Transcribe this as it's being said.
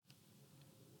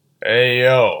Hey,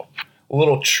 yo. A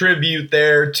little tribute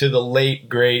there to the late,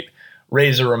 great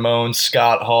Razor Ramon,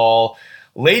 Scott Hall.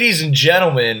 Ladies and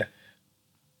gentlemen,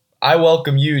 I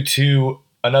welcome you to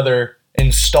another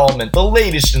installment, the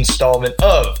latest installment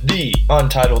of the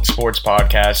Untitled Sports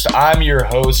Podcast. I'm your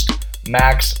host,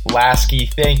 Max Lasky.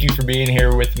 Thank you for being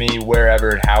here with me wherever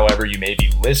and however you may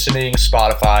be listening.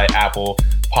 Spotify, Apple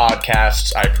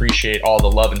Podcasts. I appreciate all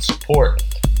the love and support.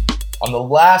 On the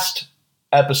last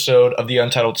episode of the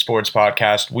Untitled Sports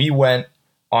Podcast, we went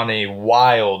on a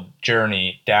wild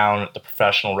journey down the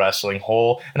professional wrestling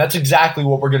hole, and that's exactly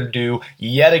what we're going to do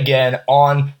yet again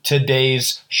on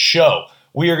today's show.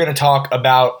 We are going to talk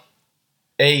about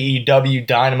AEW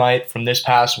Dynamite from this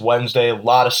past Wednesday. A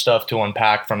lot of stuff to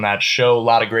unpack from that show, a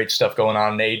lot of great stuff going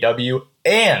on in AEW,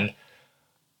 and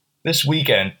this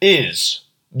weekend is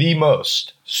the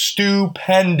most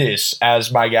stupendous,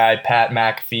 as my guy Pat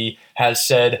McAfee has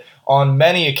said on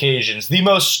many occasions, the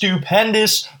most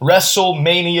stupendous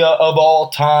WrestleMania of all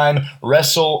time,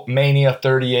 WrestleMania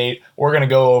 38. We're going to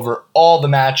go over all the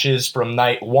matches from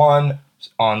night 1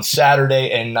 on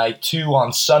Saturday and night 2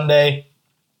 on Sunday.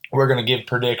 We're going to give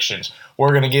predictions.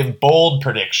 We're going to give bold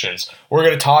predictions. We're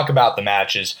going to talk about the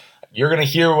matches. You're going to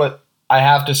hear what I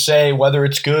have to say, whether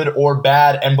it's good or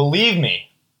bad, and believe me,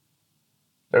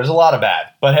 there's a lot of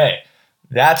bad. But hey,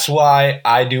 that's why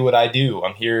I do what I do.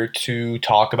 I'm here to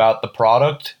talk about the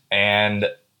product, and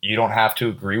you don't have to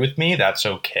agree with me. That's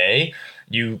okay.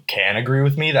 You can agree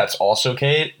with me. That's also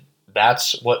okay.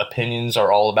 That's what opinions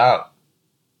are all about.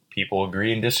 People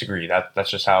agree and disagree.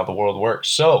 That's just how the world works.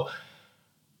 So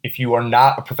if you are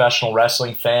not a professional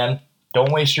wrestling fan,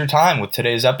 don't waste your time with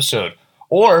today's episode.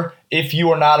 Or if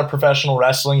you are not a professional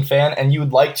wrestling fan and you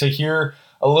would like to hear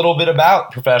a little bit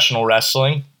about professional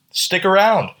wrestling, stick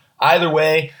around. Either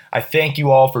way, I thank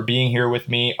you all for being here with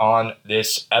me on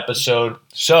this episode.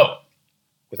 So,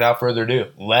 without further ado,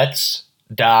 let's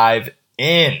dive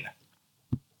in.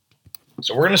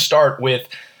 So we're going to start with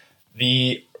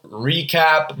the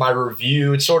recap, my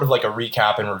review. It's sort of like a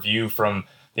recap and review from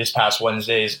this past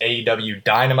Wednesday's AEW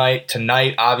Dynamite.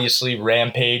 Tonight, obviously,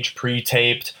 Rampage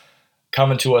pre-taped,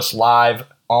 coming to us live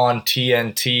on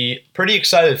TNT. Pretty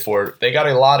excited for it. They got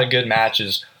a lot of good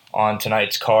matches on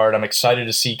tonight's card. I'm excited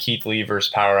to see Keith Lee versus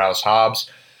Powerhouse Hobbs.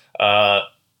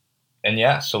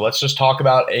 So let's just talk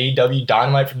about AEW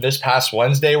Dynamite from this past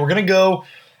Wednesday. We're going to go,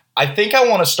 I think I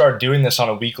want to start doing this on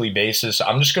a weekly basis.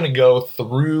 I'm just going to go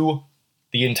through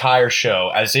the entire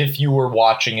show as if you were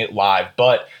watching it live,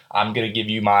 but I'm going to give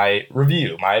you my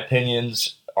review, my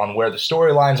opinions on where the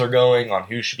storylines are going, on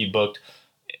who should be booked,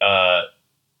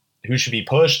 who should be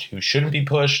pushed, who shouldn't be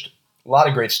pushed. A lot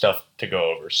of great stuff to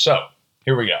go over. So,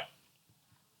 here we go.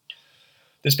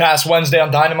 This past Wednesday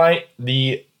on Dynamite,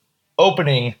 the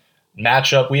opening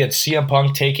matchup, we had CM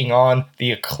Punk taking on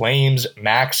the Acclaim's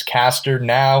Max Caster.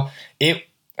 I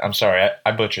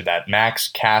butchered that. Max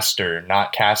Caster,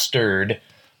 not Castered.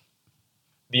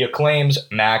 The Acclaim's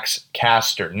Max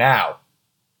Caster. Now,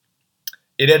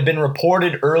 it had been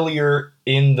reported earlier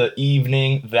in the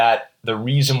evening that the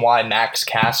reason why Max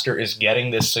Caster is getting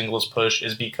this singles push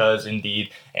is because, indeed,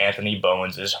 Anthony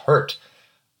Bowens is hurt.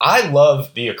 I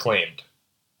love the Acclaimed.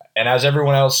 And as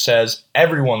everyone else says,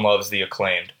 everyone loves the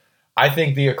Acclaimed. I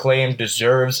think the Acclaimed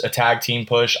deserves a tag team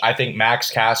push. I think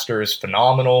Max Caster is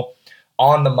phenomenal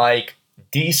on the mic,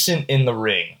 decent in the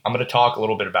ring. I'm going to talk a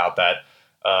little bit about that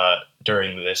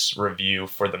during this review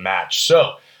for the match.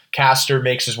 So, Caster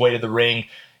makes his way to the ring.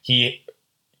 He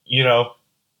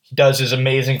does his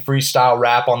amazing freestyle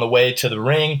rap on the way to the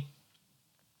ring.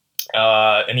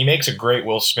 And he makes a great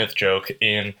Will Smith joke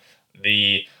in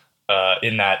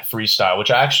that freestyle,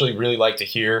 which I actually really like to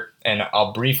hear. And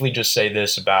I'll briefly just say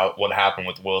this about what happened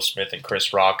with Will Smith and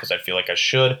Chris Rock, because I feel like I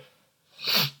should.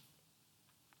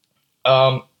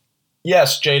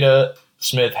 Yes, Jada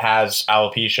Smith has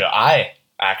alopecia. I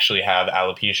actually have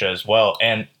alopecia as well.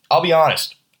 And I'll be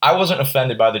honest, I wasn't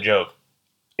offended by the joke.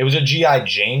 It was a G.I.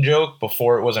 Jane joke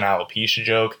before it was an alopecia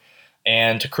joke.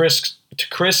 And to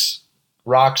Chris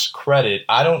Rock's credit,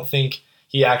 I don't think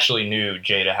he actually knew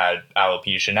Jada had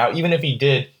alopecia. Now, even if he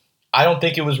did, I don't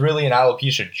think it was really an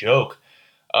alopecia joke.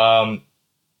 And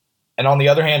on the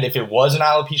other hand, if it was an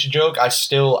alopecia joke,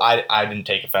 I didn't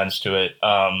take offense to it.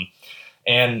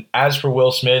 And as for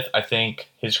Will Smith, I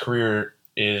think his career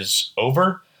is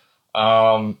over.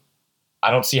 I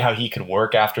don't see how he could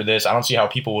work after this. I don't see how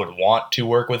people would want to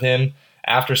work with him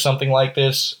after something like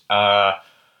this. And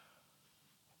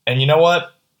you know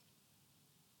what?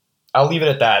 I'll leave it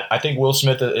at that. I think Will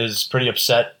Smith is pretty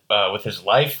upset with his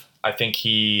life. I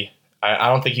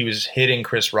don't think he was hitting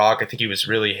Chris Rock. I think he was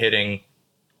really hitting,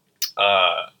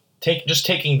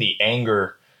 taking the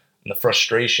anger and the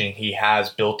frustration he has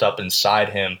built up inside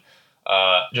him,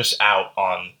 just out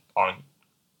on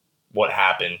what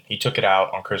happened. He took it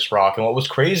out on Chris Rock. And what was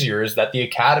crazier is that the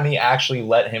Academy actually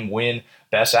let him win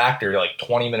Best Actor like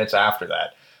 20 minutes after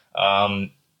that.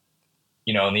 And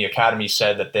the Academy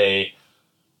said that they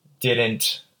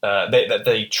didn't, that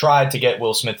they tried to get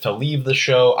Will Smith to leave the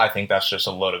show. I think that's just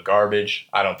a load of garbage.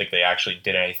 I don't think they actually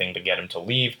did anything to get him to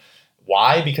leave.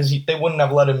 Why? Because they wouldn't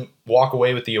have let him walk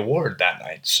away with the award that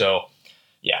night. So,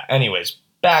 yeah, anyways,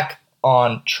 back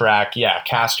on track. Yeah,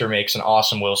 Caster makes an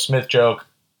awesome Will Smith joke.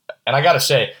 And I got to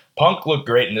say, Punk looked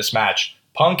great in this match.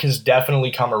 Punk has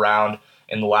definitely come around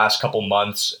in the last couple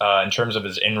months in terms of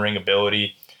his in-ring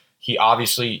ability. He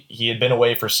had been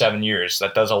away for 7 years.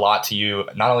 That does a lot to you,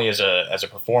 not only as a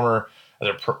performer,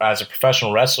 as a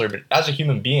professional wrestler, but as a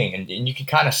human being. And you can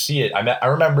kind of see it. I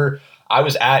remember I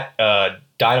was at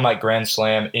Dynamite Grand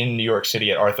Slam in New York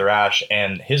City at Arthur Ashe,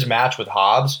 and his match with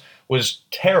Hobbs was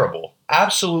terrible,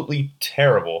 absolutely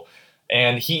terrible.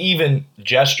 And he even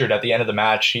gestured at the end of the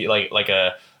match. He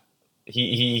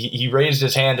he raised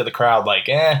his hand to the crowd like,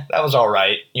 that was all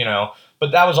right,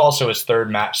 But that was also his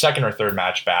second or third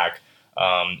match back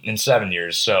in 7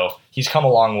 years. So he's come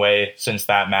a long way since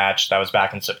that match. That was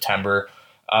back in September.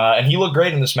 And he looked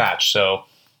great in this match. So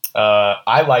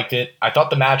I liked it. I thought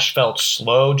the match felt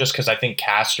slow just because I think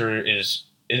Caster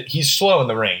he's slow in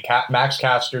the ring. Max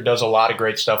Caster does a lot of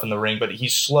great stuff in the ring, but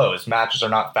he's slow. His matches are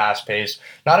not fast-paced.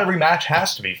 Not every match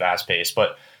has to be fast-paced,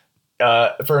 but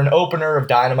for an opener of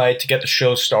Dynamite to get the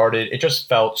show started, it just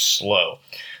felt slow.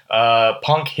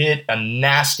 Punk hit a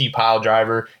nasty pile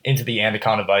driver into the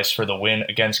Anaconda Vice for the win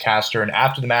against Caster, and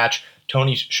after the match,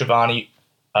 Tony Schiavone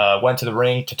went to the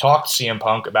ring to talk to CM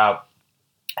Punk about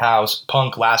how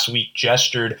Punk last week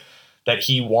gestured that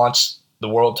he wants the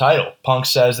world title. Punk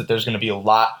says that there's going to be a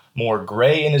lot more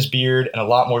gray in his beard and a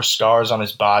lot more scars on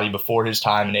his body before his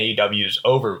time in AEW is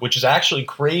over, which is actually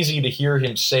crazy to hear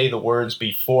him say the words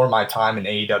 "before my time in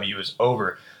AEW is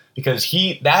over," because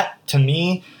that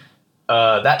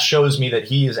shows me that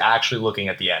he is actually looking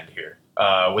at the end here.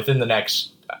 Within the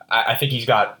next, I think he's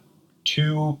got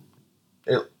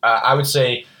I would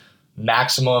say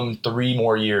maximum 3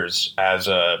 more years as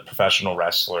a professional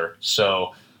wrestler.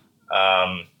 So,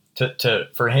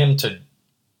 for him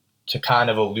to kind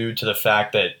of allude to the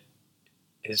fact that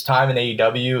his time in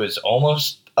AEW is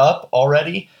almost up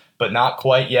already, but not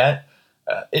quite yet.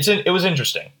 It was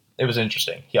interesting. It was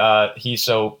interesting.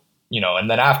 And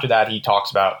then after that, he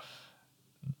talks about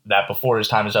that before his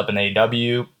time is up in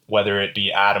AEW, whether it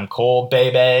be Adam Cole,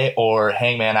 Bebe, or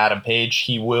Hangman Adam Page,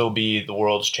 he will be the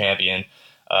world's champion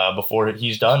before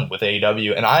he's done with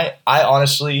AEW. And I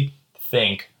honestly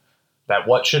think that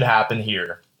what should happen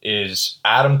here is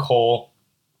Adam Cole.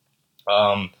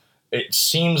 It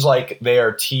seems like they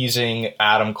are teasing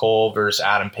Adam Cole versus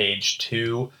Adam Page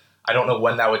 2. I don't know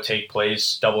when that would take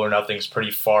place. Double or Nothing's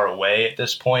pretty far away at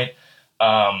this point.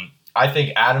 I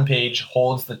think Adam Page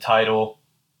holds the title,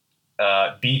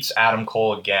 beats Adam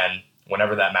Cole again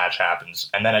whenever that match happens.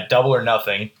 And then at Double or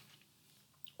Nothing,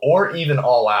 or even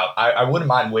All Out, I wouldn't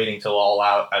mind waiting till All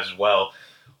Out as well.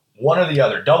 One or the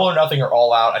other, Double or Nothing or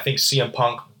All Out, I think CM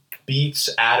Punk beats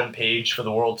Adam Page for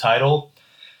the world title.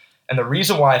 And the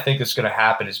reason why I think this is going to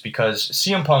happen is because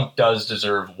CM Punk does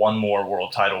deserve one more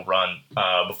world title run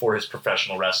before his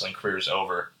professional wrestling career is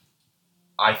over.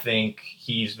 I think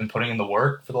he's been putting in the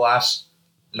work for the last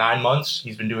 9 months.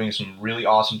 He's been doing some really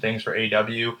awesome things for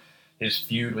AEW. His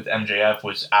feud with MJF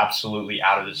was absolutely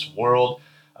out of this world,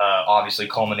 obviously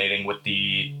culminating with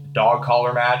the dog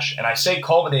collar match. And I say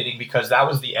culminating because that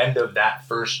was the end of that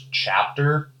first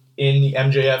chapter in the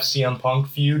MJF CM Punk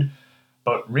feud.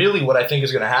 But really what I think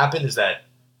is going to happen is that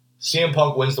CM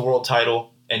Punk wins the world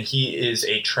title and he is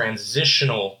a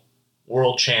transitional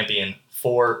world champion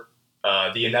for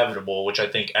the inevitable, which I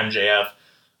think MJF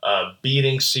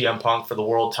beating CM Punk for the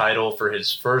world title for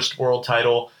his first world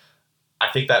title, I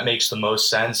think that makes the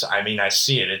most sense. I mean, I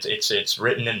see it. It's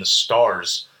written in the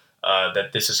stars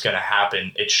that this is going to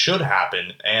happen. It should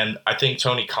happen. And I think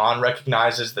Tony Khan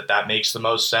recognizes that makes the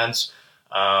most sense.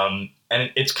 And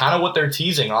it's kind of what they're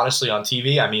teasing, honestly, on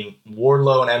TV. I mean,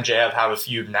 Wardlow and MJF have a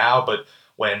feud now, but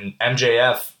when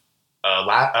MJF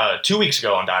 2 weeks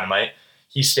ago on Dynamite,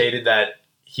 he stated that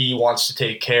he wants to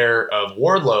take care of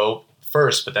Wardlow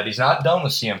first, but that he's not done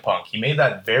with CM Punk. He made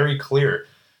that very clear.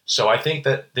 So I think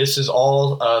that this is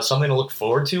all something to look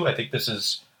forward to. I think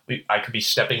I could be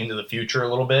stepping into the future a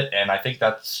little bit, and I think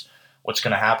that's what's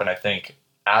going to happen. I think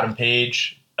Adam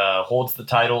Page holds the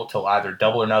title till either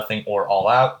Double or Nothing or All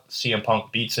Out. CM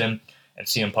Punk beats him, and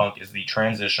CM Punk is the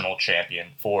transitional champion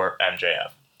for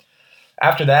MJF.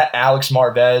 After that, Alex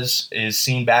Marvez is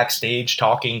seen backstage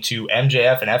talking to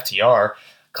MJF and FTR.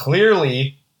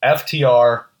 Clearly,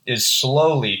 FTR is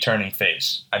slowly turning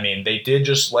face. I mean, they did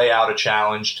just lay out a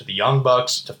challenge to the Young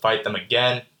Bucks to fight them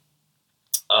again.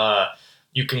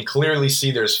 You can clearly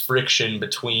see there's friction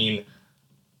between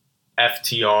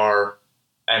FTR,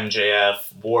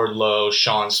 MJF, Wardlow,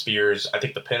 Shawn Spears. I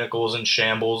think the Pinnacle is in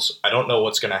shambles. I don't know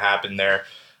what's going to happen there,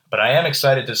 but I am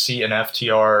excited to see an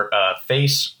FTR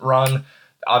face run.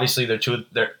 Obviously,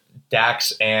 they're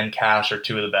Dax and Cash are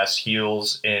two of the best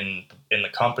heels in the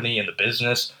company, in the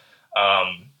business.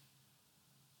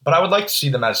 But I would like to see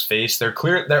them as face.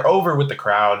 They're over with the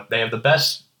crowd. They have the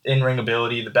best in-ring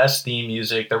ability, the best theme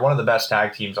music. They're one of the best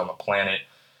tag teams on the planet.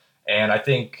 And I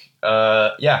think,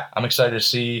 I'm excited to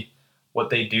see what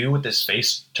they do with this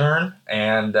face turn.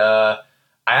 And I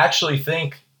actually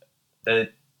think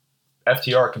that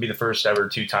FTR could be the first ever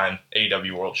two-time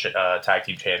AEW World Tag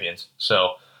Team Champions.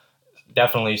 So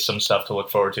definitely some stuff to look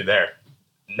forward to there.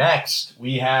 Next,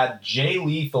 we had Jay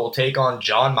Lethal take on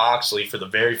Jon Moxley for the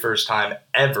very first time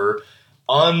ever.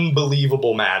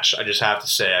 Unbelievable match, I just have to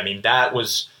say. I mean, that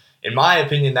was, in my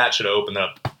opinion, that should open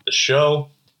up the show.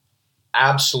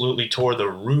 Absolutely tore the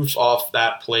roof off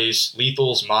that place.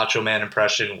 Lethal's Macho Man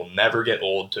impression will never get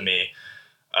old to me.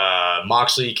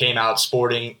 Moxley came out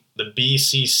sporting the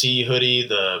BCC hoodie,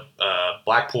 the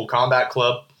Blackpool Combat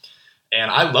Club. And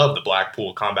I love the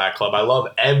Blackpool Combat Club. I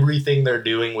love everything they're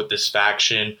doing with this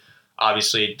faction.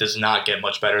 Obviously, it does not get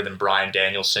much better than Bryan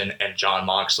Danielson and Jon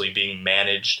Moxley being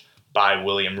managed by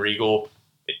William Regal.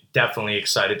 Definitely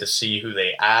excited to see who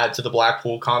they add to the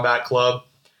Blackpool Combat Club.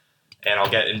 And I'll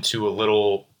get into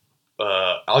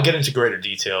greater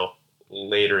detail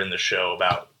later in the show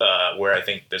about where I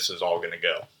think this is all going to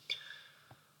go.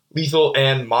 Lethal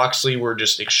and Moxley were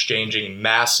just exchanging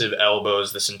massive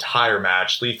elbows this entire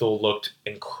match. Lethal looked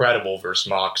incredible versus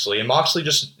Moxley. And Moxley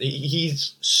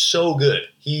he's so good.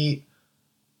 He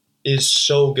is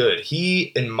so good.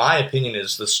 He, in my opinion,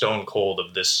 is the Stone Cold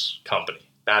of this company.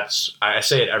 I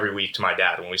say it every week to my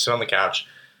dad. When we sit on the couch,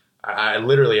 I'm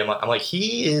like,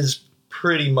 he is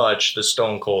pretty much the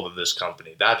Stone Cold of this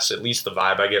company. That's at least the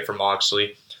vibe I get from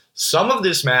Moxley. Some of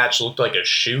this match looked like a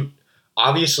shoot.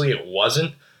 Obviously, it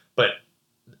wasn't. But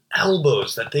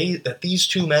elbows that these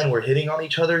two men were hitting on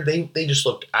each other, they just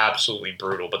looked absolutely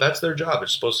brutal. But that's their job. They're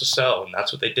supposed to sell, and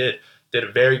that's what they did. Did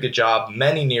a very good job.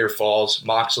 Many near falls.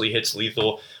 Moxley hits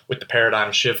Lethal with the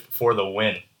paradigm shift for the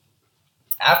win.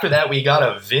 After that, we got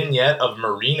a vignette of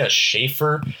Marina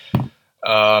Shafir.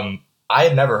 I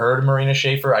had never heard of Marina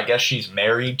Shafir. I guess she's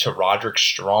married to Roderick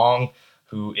Strong,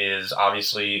 who is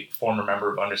obviously former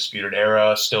member of Undisputed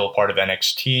Era, still a part of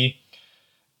NXT.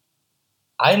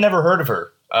 I had never heard of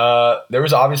her. There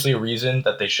was obviously a reason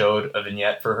that they showed a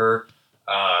vignette for her.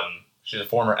 She's a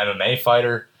former MMA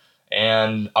fighter,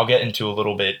 and I'll get into a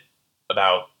little bit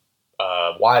about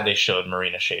why they showed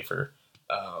Marina Shafir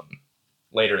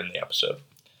later in the episode.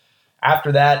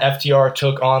 After that, FTR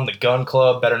took on the Gun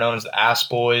Club, better known as the Ass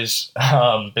Boys,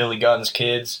 Billy Gunn's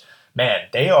kids. Man,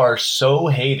 they are so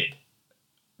hated.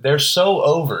 They're so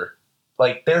over.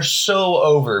 They're so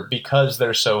over because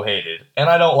they're so hated. And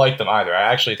I don't like them either.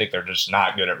 I actually think they're just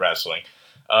not good at wrestling.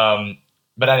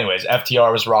 But anyways,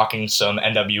 FTR was rocking some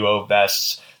NWO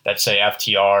vests that say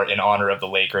FTR in honor of the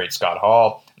late, great Scott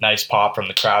Hall. Nice pop from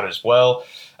the crowd as well.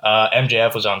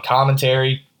 MJF was on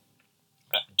commentary.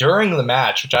 During the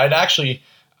match, which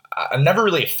I'm never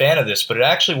really a fan of this, but it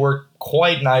actually worked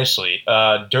quite nicely.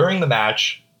 During the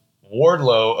match,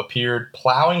 Wardlow appeared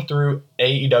plowing through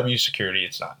AEW security.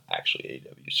 It's not actually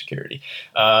AEW security.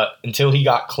 Until he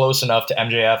got close enough to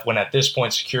MJF, when at this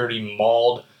point security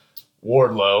mauled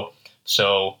Wardlow.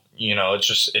 So, it's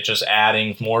just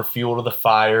adding more fuel to the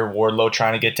fire. Wardlow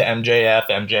trying to get to MJF.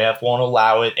 MJF won't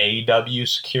allow it. AEW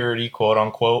security, quote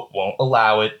unquote, won't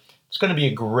allow it. It's going to be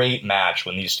a great match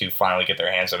when these two finally get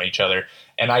their hands on each other.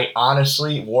 And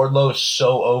Wardlow is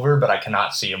so over, but I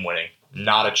cannot see him winning.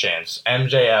 Not a chance.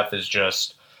 MJF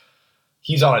is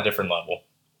he's on a different level.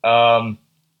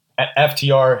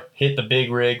 FTR hit the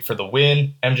big rig for the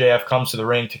win. MJF comes to the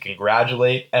ring to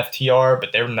congratulate FTR,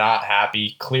 but they're not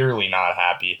happy, clearly not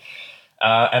happy.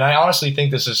 And I honestly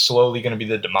think this is slowly going to be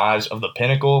the demise of the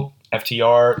Pinnacle.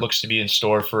 FTR looks to be in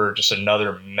store for just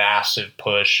another massive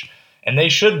push, and they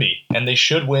should be, and they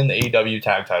should win the AEW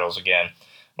tag titles again.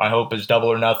 My hope is double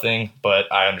or nothing,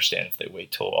 but I understand if they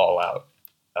wait till All Out.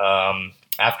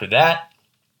 After that,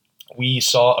 we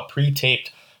saw a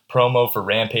pre-taped promo for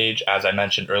Rampage, as I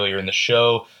mentioned earlier in the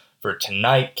show, for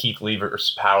tonight. Keith Lee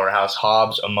versus Powerhouse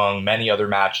Hobbs, among many other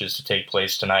matches to take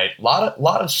place tonight. A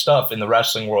lot of stuff in the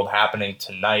wrestling world happening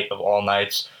tonight of all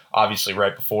nights. obviously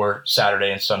right before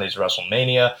Saturday and Sunday's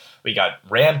WrestleMania. We got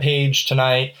Rampage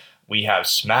tonight. We have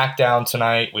SmackDown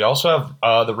tonight. We also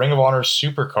have the Ring of Honor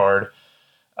Supercard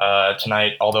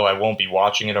tonight, although I won't be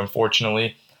watching it,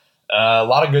 unfortunately. A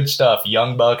lot of good stuff.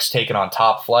 Young Bucks taking on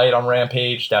Top Flight on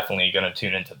Rampage. Definitely going to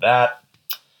tune into that.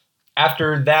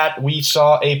 After that, we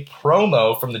saw a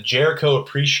promo from the Jericho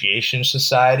Appreciation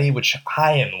Society, which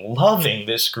I am loving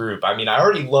this group. I mean, I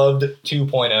already loved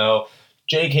 2.0,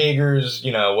 Jake Hager's,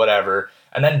 whatever.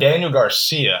 And then Daniel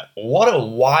Garcia. What a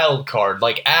wild card.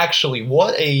 Like, actually,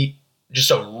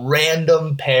 just a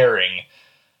random pairing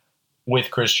with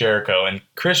Chris Jericho. And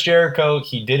Chris Jericho,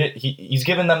 he did it. He's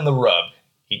given them the rub.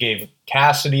 He gave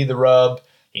Cassidy the rub.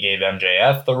 He gave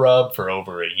MJF the rub for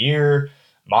over a year.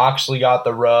 Moxley got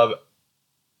the rub.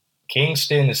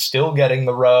 Kingston is still getting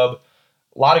the rub.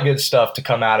 A lot of good stuff to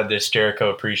come out of this Jericho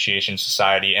Appreciation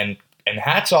Society. And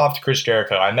hats off to Chris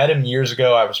Jericho. I met him years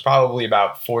ago. I was probably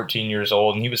about 14 years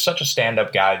old, and he was such a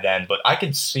stand-up guy then. But I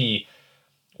could see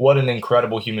what an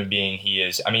incredible human being he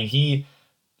is. I mean, he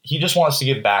just wants to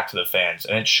give back to the fans,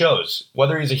 and it shows.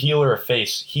 Whether he's a heel or a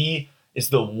face, he is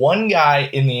the one guy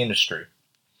in the industry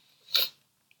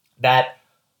that,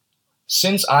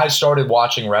 since I started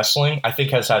watching wrestling, I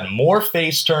think has had more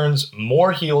face turns,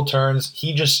 more heel turns.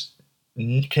 He just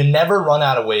can never run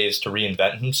out of ways to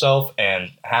reinvent himself,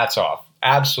 and hats off.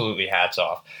 Absolutely hats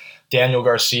off. Daniel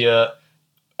Garcia,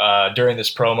 during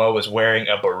this promo, was wearing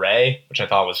a beret, which I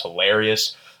thought was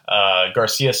hilarious.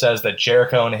 Garcia says that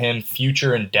Jericho and him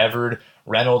future endeavored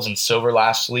Reynolds and Silver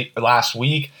last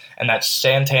week, and that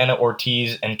Santana,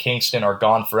 Ortiz, and Kingston are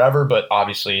gone forever, but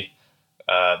obviously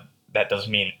that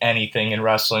doesn't mean anything in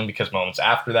wrestling, because moments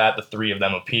after that, the three of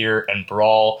them appear and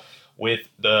brawl with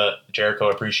the Jericho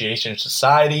Appreciation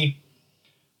Society.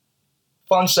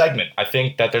 Fun segment. I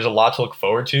think that there's a lot to look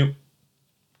forward to.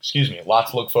 A lot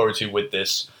to look forward to with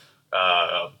this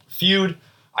feud.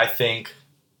 I think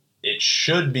it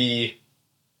should be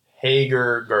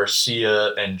Hager,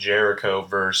 Garcia, and Jericho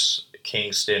versus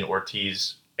Kingston,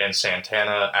 Ortiz, and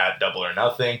Santana at Double or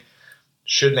Nothing.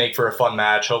 Should make for a fun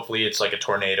match. Hopefully it's like a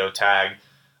tornado tag.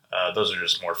 Those are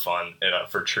just more fun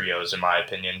for trios, in my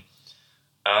opinion.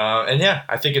 And yeah,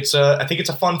 I think it's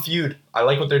a fun feud. I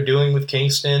like what they're doing with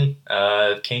Kingston.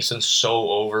 Kingston's so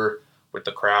over with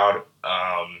the crowd.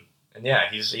 And yeah,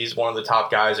 he's one of the top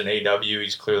guys in AEW.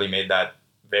 He's clearly made that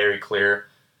very clear.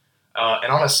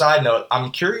 And on a side note,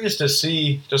 I'm curious to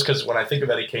see, just because when I think of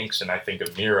Eddie Kingston, I think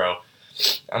of Miro.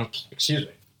 I'm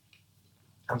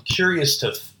curious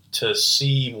to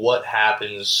see what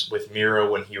happens with Miro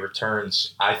when he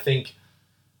returns. I think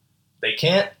they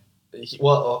can't.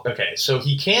 So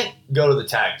he can't go to the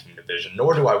tag team division,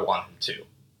 nor do I want him to.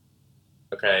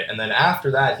 Okay, and then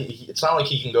after that, it's not like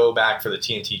he can go back for the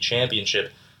TNT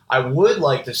Championship. I would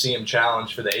like to see him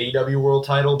challenge for the AEW World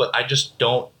Title, but I just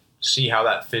don't see how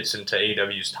that fits into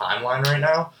AEW's timeline right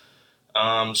now.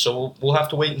 So we'll have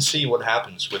to wait and see what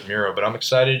happens with Miro, but I'm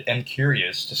excited and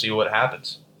curious to see what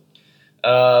happens.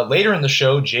 Later in the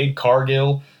show, Jade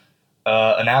Cargill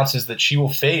announces that she will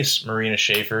face Marina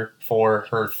Shafir for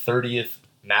her 30th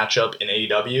matchup in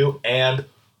AEW, and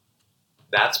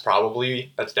that's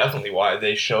definitely why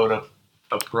they showed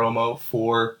a promo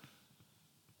for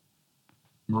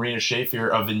Marina Shafir,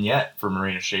 a vignette for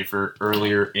Marina Shafir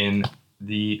earlier in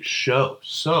the show.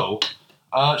 So,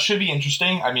 should be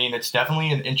interesting. I mean, it's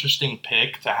definitely an interesting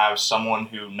pick to have someone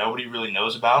who nobody really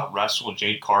knows about wrestle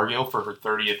Jade Cargill for her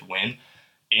 30th win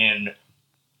in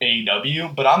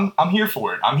AEW, but I'm here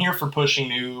for it. I'm here for pushing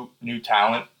new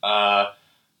talent.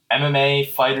 MMA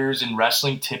fighters in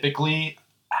wrestling typically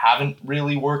haven't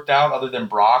really worked out, other than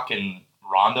Brock and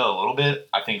Ronda a little bit.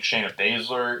 I think Shayna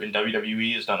Baszler in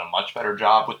WWE has done a much better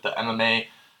job with the MMA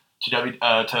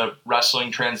to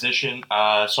wrestling transition.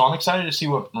 So I'm excited to see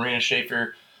what Marina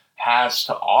Shafir has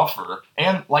to offer.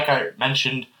 And like I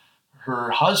mentioned,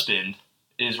 her husband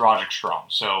is Roderick Strong,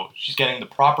 so she's getting the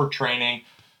proper training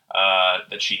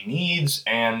that she needs,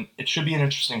 and it should be an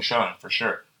interesting showing for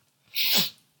sure.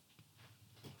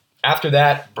 After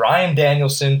that, Bryan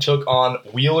Danielson took on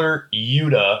Wheeler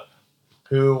Yuta,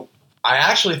 who I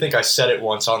actually think I said it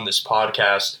once on this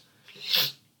podcast.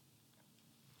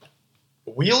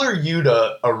 Wheeler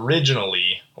Yuta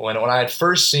originally, when I had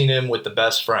first seen him with the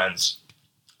Best Friends,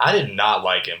 I did not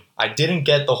like him. I didn't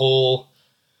get the whole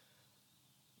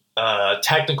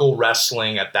technical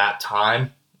wrestling at that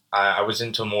time. I was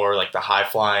into more like the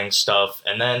high-flying stuff.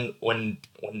 And then when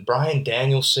Bryan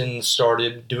Danielson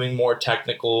started doing more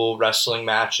technical wrestling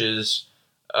matches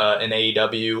in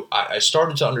AEW, I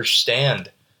started to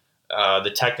understand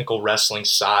the technical wrestling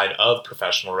side of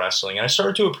professional wrestling, and I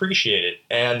started to appreciate it.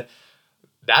 And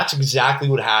that's exactly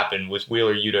what happened with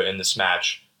Wheeler Yuta in this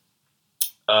match.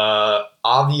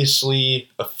 Obviously,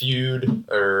 a feud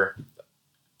or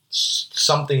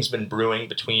something's been brewing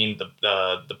between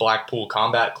the Blackpool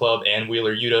Combat Club and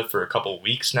Wheeler Yuta for a couple of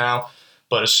weeks now,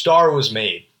 but a star was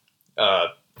made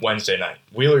Wednesday night.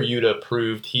 Wheeler Yuta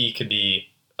proved he could be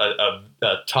a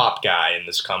top guy in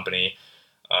this company.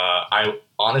 I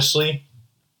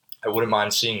wouldn't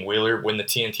mind seeing Wheeler win the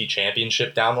TNT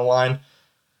Championship down the line.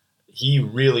 He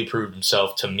really proved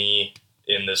himself to me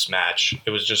in this match.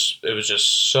 It was just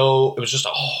a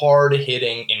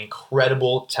hard-hitting,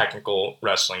 incredible technical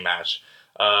wrestling match.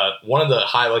 One of the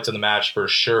highlights of the match for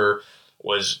sure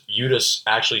was Yuta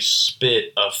actually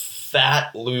spit a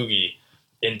fat loogie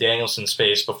in Danielson's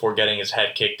face before getting his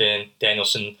head kicked in.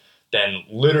 Danielson then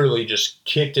literally just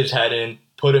kicked his head in,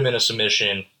 put him in a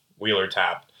submission, Wheeler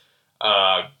tapped.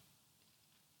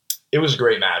 It was a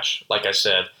great match, like I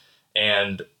said,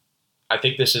 and I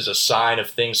think this is a sign of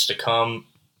things to come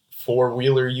for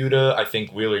Wheeler Yuta. I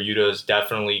think Wheeler Yuta is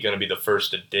definitely going to be the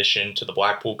first addition to the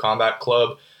Blackpool Combat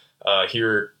Club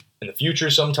here in the future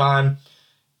sometime,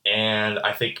 and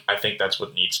I think that's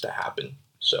what needs to happen.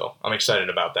 So I'm excited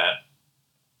about that.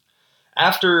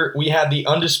 After we had the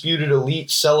Undisputed Elite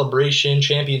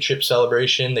championship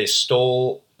celebration, they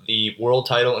stole the world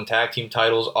title and tag team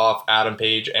titles off Adam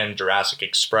Page and Jurassic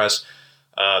Express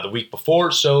the week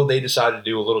before, so they decided to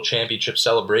do a little championship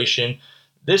celebration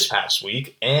this past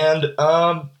week. And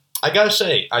I gotta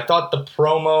say, I thought the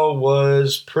promo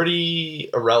was pretty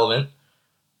irrelevant.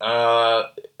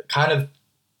 Kind of,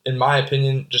 in my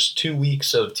opinion, just 2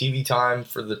 weeks of TV time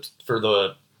for the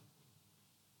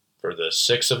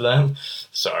 6 of them.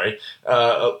 Sorry.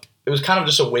 It was kind of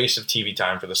just a waste of TV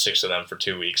time for the 6 of them for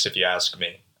 2 weeks, if you ask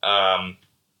me.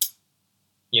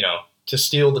 To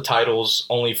steal the titles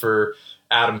only for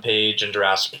Adam Page and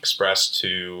Jurassic Express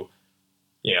to,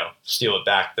 steal it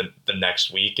back the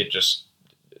next week.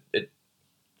 It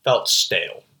felt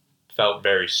stale. Felt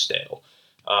very stale.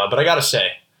 But I gotta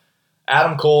say,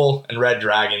 Adam Cole and Red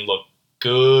Dragon look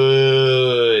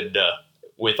good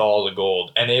with all the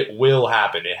gold, and it will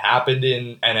happen. It happened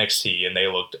in NXT, and they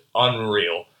looked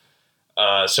unreal.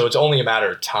 So it's only a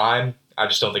matter of time. I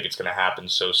just don't think it's going to happen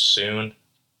so soon.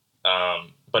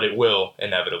 But it will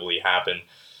inevitably happen.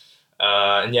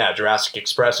 And yeah, Jurassic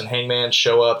Express and Hangman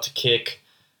show up to kick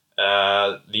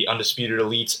the Undisputed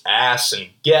Elite's ass and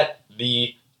get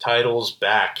the titles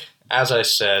back. As I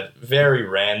said, very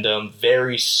random,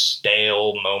 very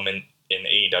stale moment in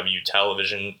AEW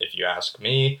television, if you ask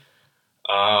me.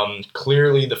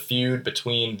 Clearly the feud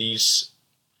between these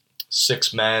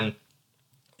 6 men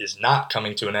is not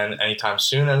coming to an end anytime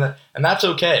soon, and that's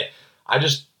okay. I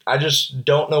just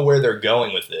don't know where they're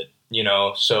going with it,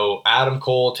 So Adam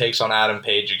Cole takes on Adam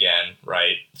Page again,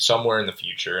 right? Somewhere in the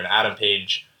future, and Adam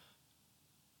Page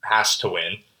has to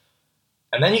win.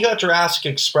 And then you got Jurassic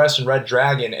Express and Red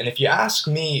Dragon, and if you ask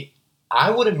me,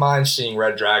 I wouldn't mind seeing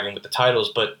Red Dragon with the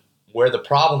titles, but where the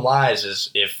problem lies is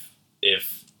if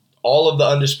all of the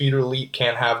Undisputed Elite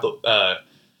can't have the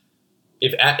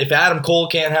if Adam Cole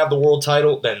can't have the world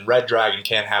title, then Red Dragon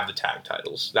can't have the tag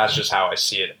titles. That's just how I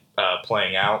see it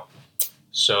playing out.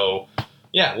 So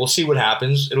yeah, we'll see what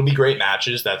happens. It'll be great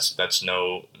matches. That's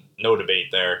no debate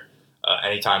there.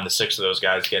 Anytime the 6 of those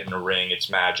guys get in a ring, it's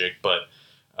magic. But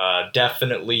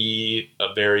definitely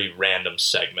a very random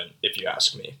segment, if you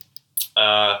ask me.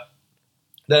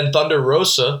 Then Thunder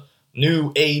Rosa,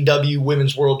 new AEW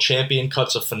Women's World Champion,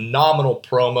 cuts a phenomenal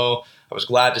promo. I was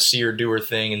glad to see her do her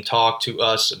thing and talk to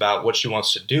us about what she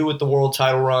wants to do with the world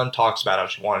title run. Talks about how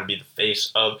she wanted to be the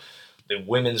face of the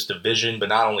women's division, but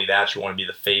not only that, she wanted to be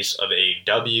the face of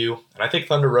AEW. And I think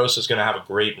Thunder Rosa is going to have a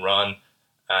great run.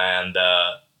 And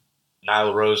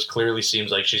Nyla Rose clearly seems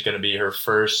like she's going to be her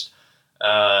first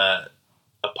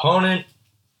opponent.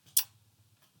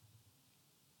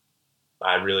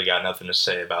 I really got nothing to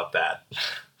say about that.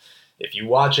 If you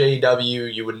watch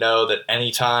AEW, you would know that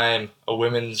anytime a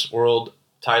women's world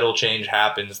title change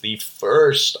happens,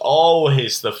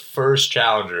 always the first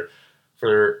challenger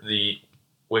for the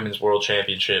Women's World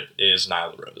Championship is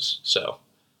Nyla Rose. So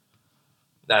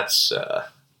that's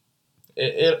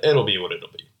it'll be what it'll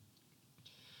be.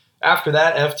 After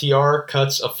that, FTR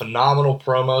cuts a phenomenal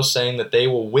promo saying that they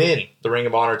will win the Ring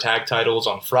of Honor tag titles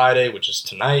on Friday, which is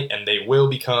tonight, and they will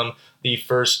become the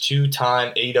first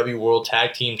 2-time AEW World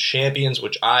Tag Team Champions,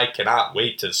 which I cannot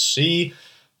wait to see.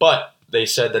 But they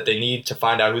said that they need to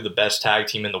find out who the best tag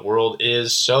team in the world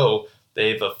is, so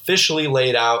they've officially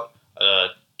laid out a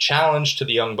challenge to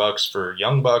the Young Bucks for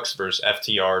Young Bucks versus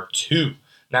FTR 2.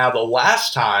 Now, the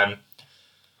last time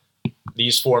the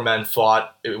these four men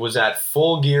fought. It was at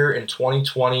Full Gear in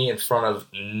 2020 in front of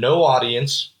no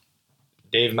audience.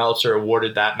 Dave Meltzer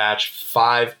awarded that match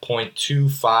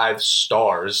 5.25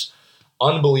 stars.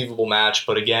 Unbelievable match,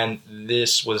 but again,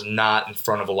 this was not in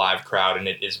front of a live crowd, and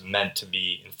it is meant to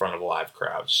be in front of a live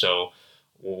crowd. So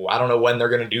I don't know when they're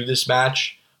going to do this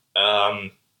match.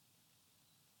 I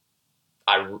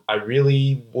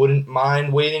really wouldn't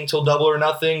mind waiting till Double or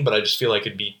Nothing, but I just feel like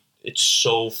it's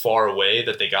so far away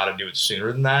that they got to do it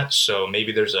sooner than that. So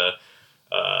maybe there's a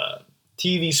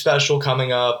TV special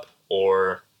coming up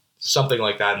or something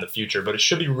like that in the future. But it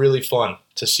should be really fun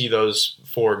to see those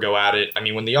four go at it. I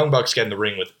mean, when the Young Bucks get in the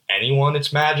ring with anyone,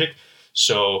 it's magic.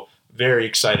 So very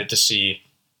excited to see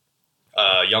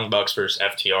Young Bucks versus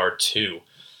FTR 2.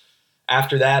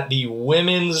 After that, the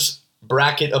women's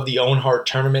bracket of the Owen Hart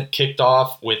tournament kicked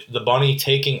off with the Bunny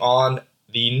taking on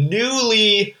the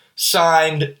newly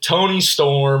signed Toni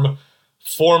Storm,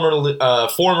 former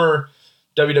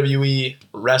WWE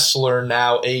wrestler,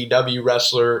 now AEW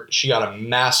wrestler. She got a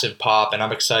massive pop, and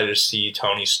I'm excited to see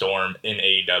Toni Storm in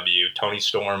AEW. Toni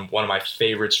Storm, one of my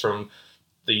favorites from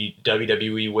the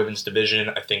WWE women's division.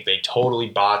 I think they totally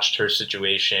botched her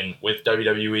situation with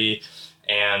WWE,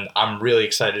 and I'm really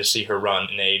excited to see her run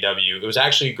in AEW. It was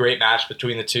actually a great match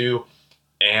between the two,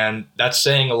 and that's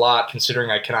saying a lot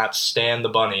considering I cannot stand the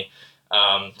Bunny.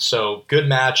 So good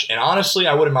match, and honestly,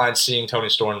 I wouldn't mind seeing Toni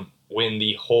Storm win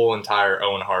the whole entire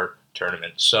Owen Hart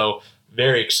tournament. So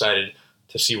very excited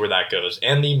to see where that goes.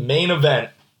 And the main event,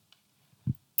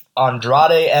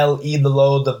 Andrade El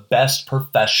Idolo, the best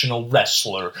professional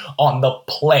wrestler on the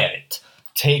planet,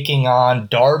 taking on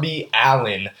Darby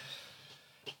Allin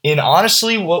in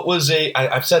honestly what was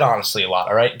I've said honestly a lot,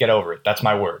 all right? Get over it. That's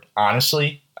my word.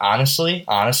 Honestly,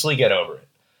 get over it.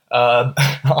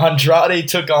 Andrade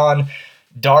took on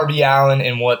Darby Allin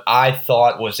in what I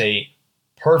thought was a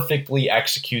perfectly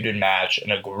executed match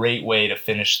and a great way to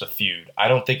finish the feud. I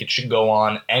don't think it should go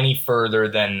on any further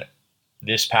than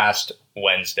this past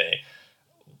Wednesday.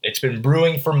 It's been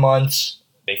brewing for months.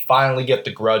 They finally get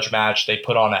the grudge match. They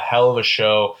put on a hell of a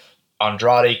show.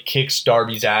 Andrade kicks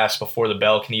Darby's ass before the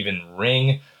bell can even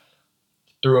ring.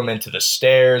 Threw him into the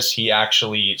stairs. He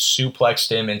actually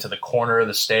suplexed him into the corner of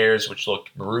the stairs, which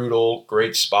looked brutal.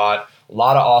 Great spot. A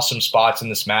lot of awesome spots in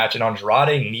this match, and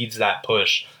Andrade needs that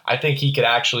push. I think he could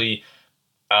actually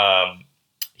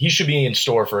he should be in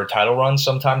store for a title run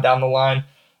sometime down the line.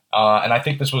 And I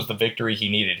think this was the victory he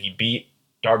needed. He beat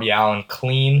Darby Allin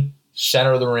clean,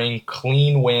 center of the ring,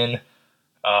 clean win.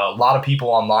 A lot of people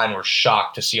online were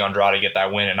shocked to see Andrade get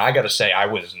that win, and I got to say, I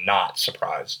was not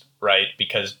surprised, right?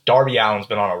 Because Darby Allin's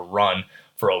been on a run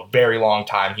for a very long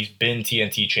time. He's been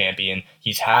TNT champion.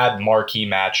 He's had marquee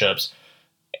matchups.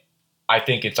 I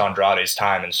think it's Andrade's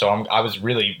time, and so I was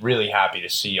really, really happy to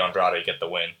see Andrade get the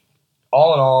win.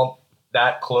 All in all,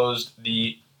 that closed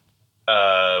the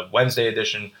Wednesday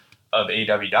edition of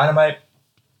AEW Dynamite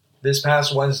this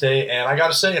past Wednesday, and I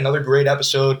gotta say, another great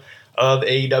episode of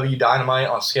AEW Dynamite.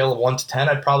 On a scale of 1 to 10,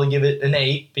 I'd probably give it an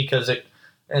 8 because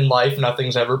in life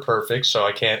nothing's ever perfect, so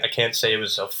I can't say it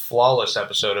was a flawless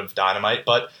episode of Dynamite,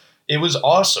 but it was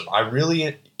awesome. I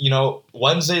really,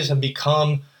 Wednesdays have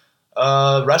become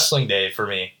wrestling day for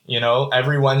me.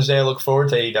 Every Wednesday I look forward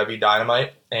to AEW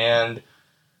Dynamite, and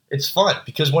it's fun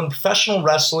because when professional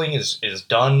wrestling is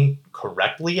done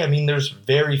correctly, I mean, there's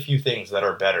very few things that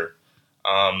are better.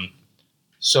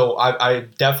 So I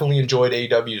definitely enjoyed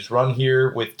AEW's run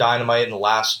here with Dynamite in the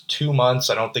last 2 months.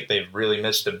 I don't think they've really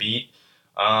missed a beat.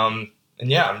 And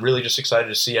yeah, I'm really just excited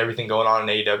to see everything going on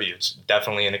in AEW. It's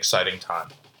definitely an exciting time.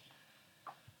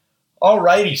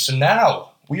 Alrighty, so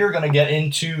now we are going to get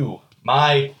into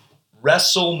my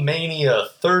WrestleMania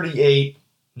 38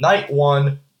 Night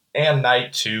 1 and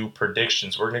Night 2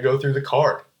 predictions. We're going to go through the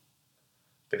card.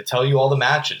 I'm going to tell you all the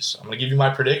matches. I'm going to give you my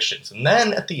predictions. And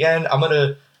then at the end, I'm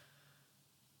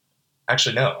just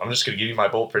going to give you my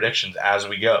bold predictions as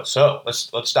we go. So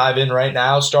let's dive in right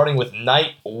now, starting with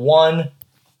Night 1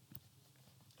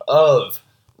 of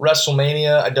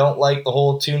WrestleMania. I don't like the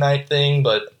whole 2-night thing,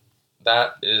 but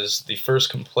that is the first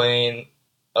complaint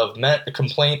of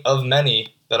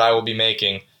many that I will be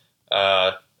making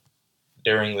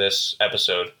during this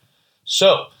episode.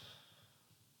 So,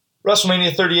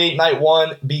 WrestleMania 38 Night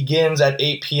 1 begins at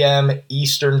 8 p.m.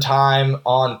 Eastern Time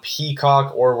on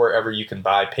Peacock or wherever you can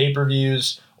buy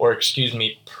pay-per-views, or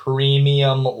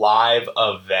premium live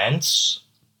events.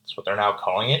 That's what they're now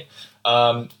calling it.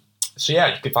 So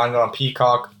yeah, you can find it on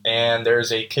Peacock, and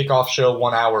there's a kickoff show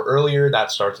 1 hour earlier.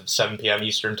 That starts at 7 p.m.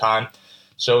 Eastern Time.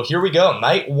 So here we go.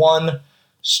 Night 1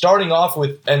 Starting off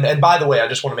with, and by the way, I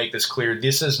just want to make this clear,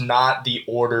 this is not the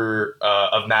order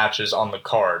of matches on the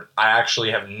card. I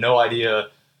actually have no idea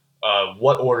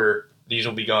what order these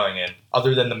will be going in,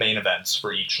 other than the main events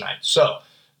for each night. So,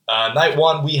 night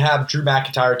one, we have Drew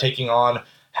McIntyre taking on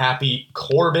Happy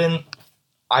Corbin.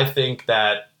 I think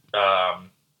that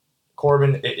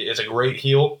Corbin is a great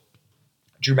heel.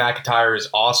 Drew McIntyre is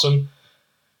awesome.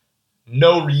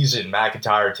 No reason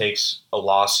McIntyre takes a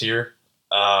loss here.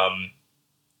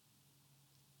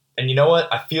 And you know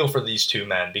what? I feel for these two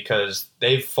men because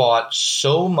they've fought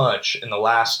so much in the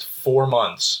last 4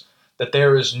 months that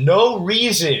there is no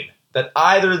reason that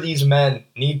either of these men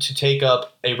need to take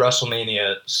up a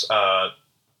WrestleMania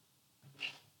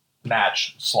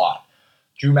match slot.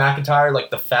 Drew McIntyre, like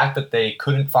the fact that they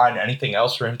couldn't find anything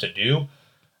else for him to do,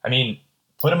 I mean,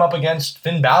 put him up against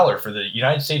Finn Balor for the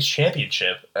United States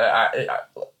Championship.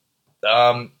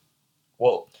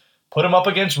 Put him up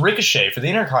against Ricochet for the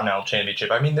Intercontinental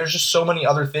Championship. I mean, there's just so many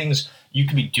other things you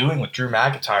could be doing with Drew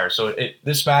McIntyre. So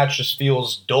this match just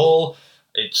feels dull.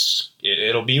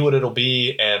 It'll be what it'll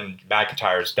be, and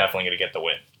McIntyre is definitely going to get the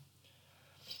win.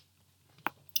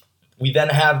 We then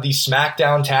have the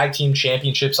SmackDown Tag Team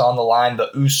Championships on the line. The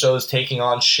Usos taking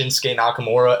on Shinsuke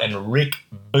Nakamura and Rick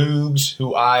Boogs,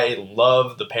 who I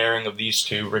love the pairing of these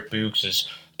two. Rick Boogs is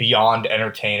beyond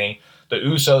entertaining. The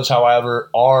Usos, however,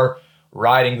 are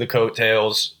riding the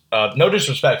coattails. No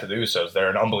disrespect to the Usos. They're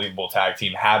an unbelievable tag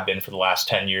team, have been for the last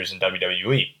 10 years in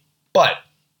WWE. But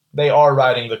they are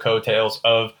riding the coattails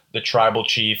of the Tribal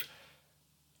Chief,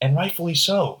 and rightfully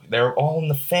so. They're all in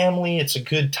the family. It's a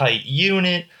good, tight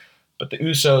unit. But the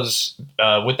Usos,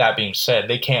 with that being said,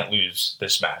 they can't lose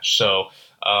this match. So,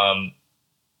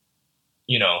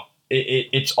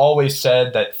 it's always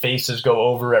said that faces go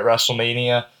over at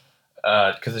WrestleMania,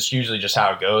 because it's usually just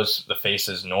how it goes. The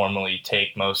faces normally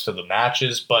take most of the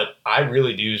matches, but I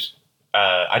really do.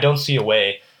 I don't see a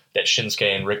way that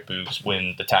Shinsuke and Rick Boogs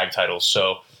win the tag titles.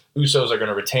 So Usos are going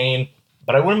to retain,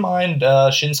 but I wouldn't mind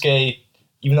Shinsuke,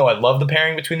 even though I love the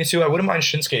pairing between the two, I wouldn't mind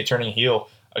Shinsuke turning heel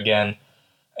again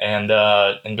and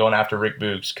going after Rick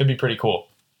Boogs. Could be pretty cool.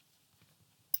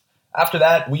 After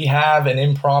that, we have an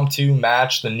impromptu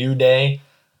match, The New Day,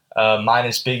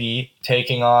 minus Big E,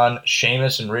 taking on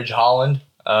Sheamus and Ridge Holland.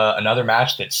 Another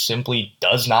match that simply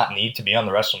does not need to be on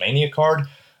the WrestleMania card.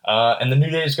 And The New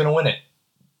Day is going to win it.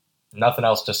 Nothing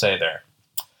else to say there.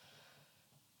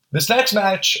 This next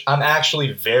match, I'm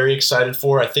actually very excited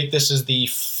for. I think this is the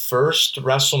first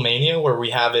WrestleMania where we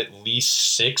have at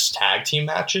least 6 tag team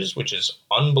matches, which is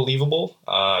unbelievable.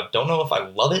 Don't know if I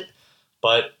love it,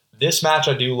 but this match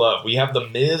I do love. We have The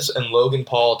Miz and Logan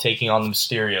Paul taking on the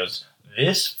Mysterios.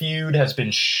 This feud has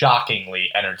been shockingly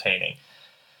entertaining.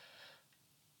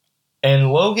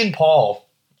 And Logan Paul,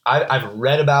 I've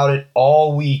read about it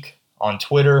all week on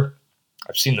Twitter.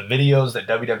 I've seen the videos that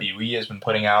WWE has been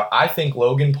putting out. I think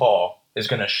Logan Paul is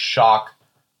going to shock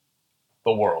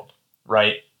the world,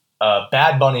 right?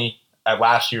 Bad Bunny at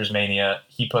last year's Mania,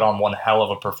 he put on one hell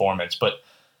of a performance. But,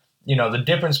 the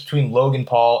difference between Logan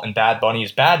Paul and Bad Bunny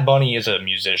is a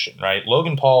musician, right?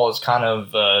 Logan Paul is kind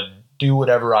of do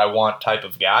whatever I want type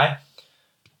of guy.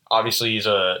 Obviously, he's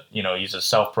a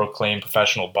self-proclaimed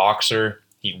professional boxer.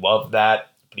 He loved that,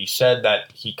 but he said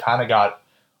that he kind of got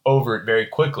over it very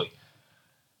quickly.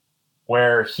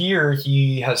 Where here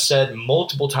he has said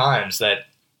multiple times that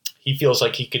he feels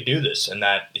like he could do this and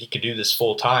that he could do this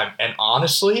full time. And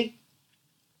honestly,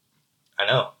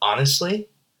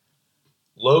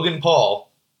 Logan Paul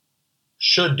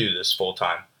should do this full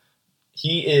time.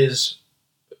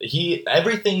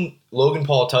 Everything Logan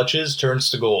Paul touches turns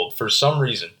to gold for some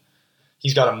reason.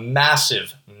 He's got a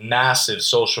massive, massive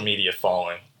social media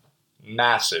following.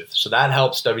 Massive. So that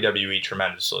helps WWE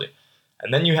tremendously.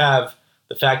 And then you have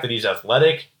the fact that he's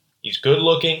athletic, he's good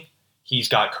looking, he's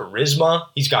got charisma,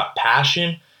 he's got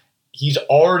passion. He's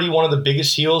already one of the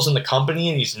biggest heels in the company,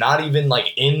 and he's not even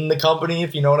in the company,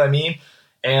 if you know what I mean.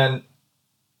 And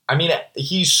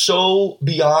he's so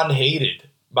beyond hated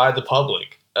by the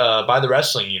public, by the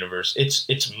wrestling universe.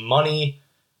 It's money.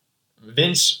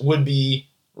 Vince would be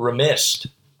remiss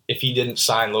if he didn't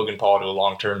sign Logan Paul to a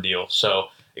long-term deal. So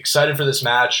excited for this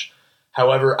match.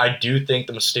 However, I do think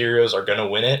the Mysterios are going to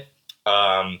win it.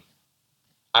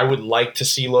 I would like to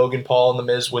see Logan Paul and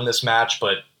The Miz win this match,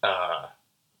 but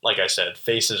like I said,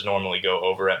 faces normally go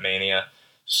over at Mania,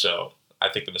 so I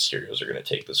think the Mysterios are going to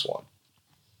take this one.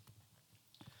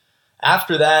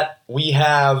 After that, we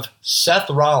have Seth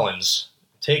Rollins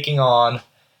taking on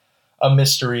a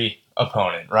mystery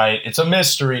opponent, right? It's a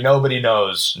mystery. Nobody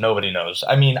knows.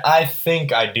 I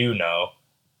think I do know.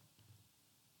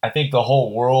 I think the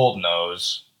whole world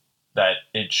knows. that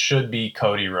it should be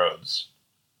Cody Rhodes.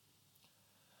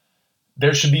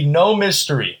 There should be no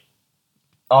mystery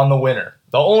on the winner.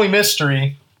 The only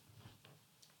mystery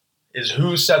is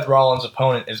who Seth Rollins'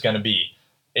 opponent is going to be.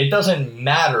 It doesn't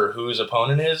matter who his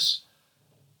opponent is.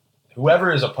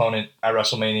 Whoever his opponent at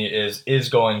WrestleMania is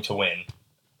going to win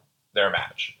their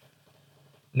match.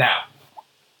 Now,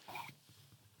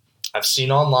 I've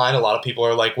seen online a lot of people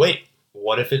are like, wait,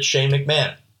 what if it's Shane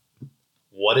McMahon?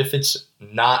 What if it's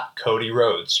not Cody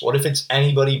Rhodes? What if it's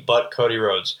anybody but Cody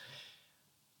Rhodes?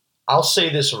 I'll say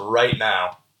this right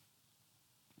now.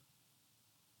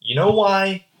 You know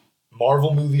why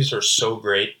Marvel movies are so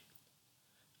great?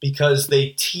 Because they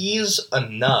tease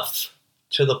enough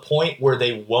to the point where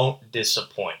they won't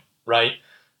disappoint, right?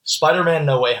 Spider-Man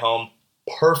No Way Home,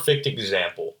 perfect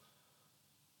example.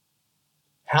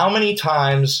 How many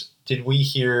times did we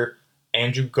hear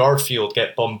Andrew Garfield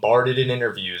get bombarded in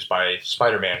interviews by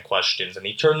Spider-Man questions and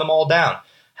he turned them all down?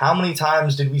 How many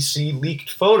times did we see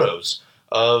leaked photos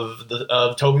of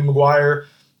Tobey Maguire,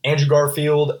 Andrew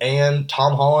Garfield, and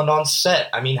Tom Holland on set?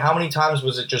 I mean, how many times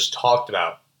was it just talked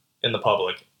about in the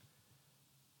public?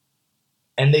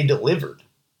 And they delivered.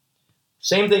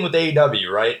 Same thing with AEW,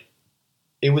 right?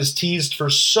 It was teased for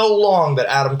so long that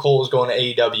Adam Cole was going to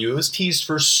AEW. It was teased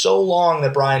for so long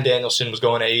that Bryan Danielson was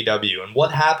going to AEW. And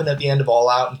what happened at the end of All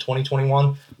Out in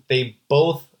 2021? They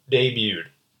both debuted.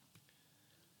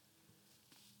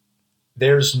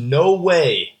 There's no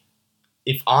way,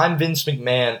 if I'm Vince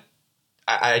McMahon,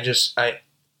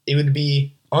 it would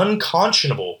be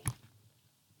unconscionable.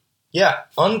 Yeah,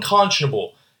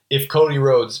 unconscionable if Cody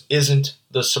Rhodes isn't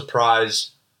the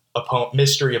surprise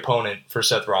mystery opponent for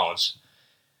Seth Rollins.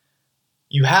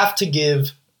 You have to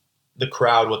give the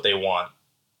crowd what they want.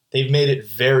 They've made it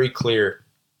very clear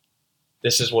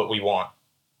this is what we want.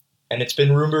 And it's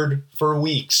been rumored for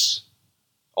weeks,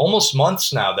 almost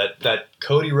months now, that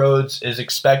Cody Rhodes is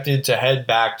expected to head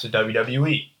back to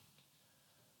WWE.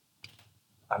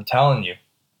 I'm telling you,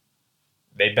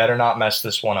 they better not mess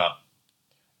this one up.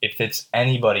 If it's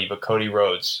anybody but Cody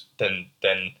Rhodes, then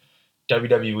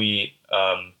WWE,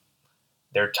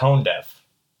 they're tone deaf.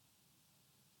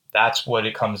 That's what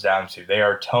it comes down to. They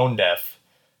are tone deaf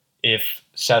if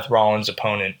Seth Rollins'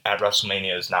 opponent at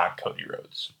WrestleMania is not Cody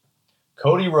Rhodes.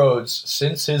 Cody Rhodes,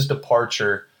 since his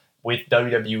departure with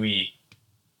WWE,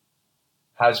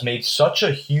 has made such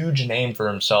a huge name for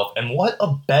himself. And what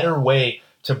a better way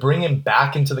to bring him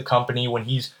back into the company when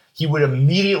he would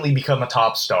immediately become a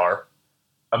top star.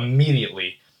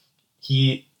 Immediately.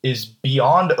 He is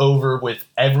beyond over with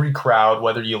every crowd,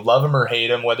 whether you love him or hate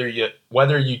him, whether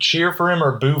you cheer for him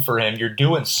or boo for him, you're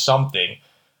doing something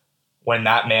when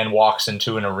that man walks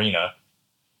into an arena.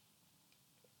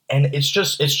 And it's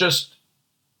just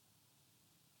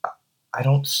I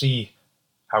don't see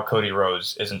how Cody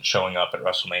Rhodes isn't showing up at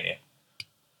WrestleMania.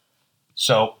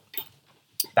 So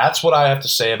that's what I have to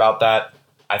say about that.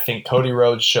 I think Cody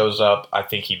Rhodes shows up. I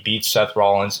think he beats Seth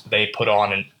Rollins. They put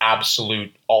on an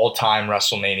absolute all-time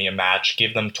WrestleMania match.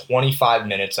 Give them 25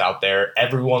 minutes out there.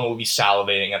 Everyone will be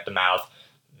salivating at the mouth.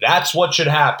 That's what should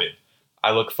happen.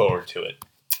 I look forward to it.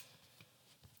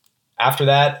 After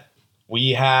that, we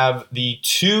have the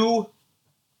two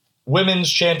women's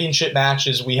championship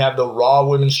matches. We have the Raw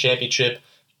Women's Championship.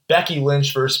 Becky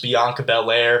Lynch versus Bianca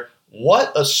Belair.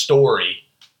 What a story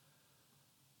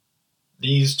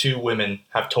these two women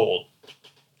have told.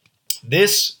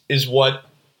 This is what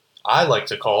I like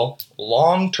to call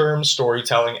long-term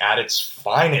storytelling at its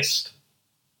finest.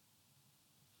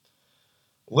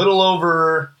 A little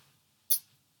over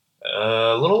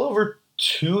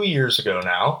 2 years ago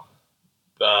now,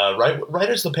 right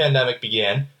as the pandemic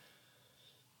began,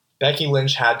 Becky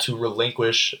Lynch had to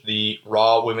relinquish the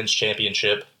Raw Women's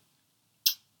Championship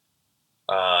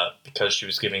because she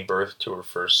was giving birth to her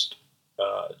first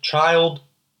child.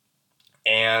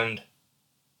 And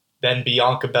then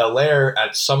Bianca Belair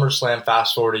at SummerSlam,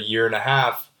 fast forward a year and a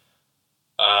half,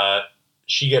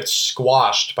 she gets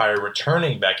squashed by a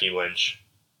returning Becky Lynch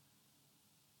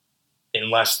in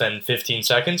less than 15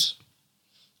 seconds.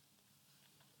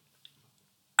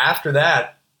 After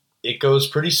that, it goes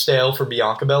pretty stale for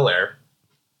Bianca Belair.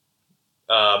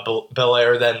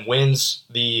 Belair then wins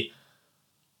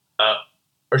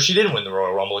or she didn't win the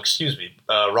Royal Rumble, excuse me.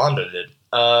 Ronda did.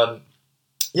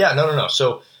 No.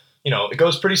 So, it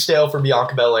goes pretty stale for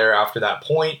Bianca Belair after that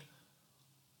point.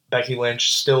 Becky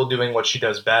Lynch still doing what she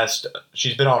does best.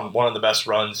 She's been on one of the best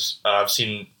runs I've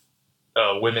seen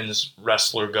a women's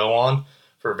wrestler go on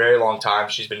for a very long time.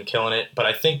 She's been killing it. But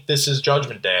I think this is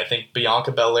Judgment Day. I think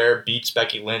Bianca Belair beats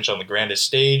Becky Lynch on the grandest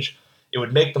stage. It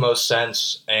would make the most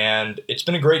sense, and it's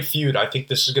been a great feud. I think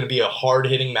this is going to be a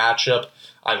hard-hitting matchup.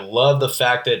 I love the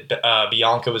fact that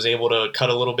Bianca was able to cut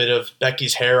a little bit of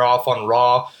Becky's hair off on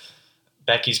Raw.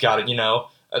 Becky's got it,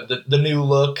 the new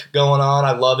look going on.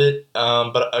 I love it.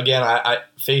 But again, I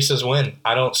faces win.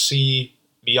 I don't see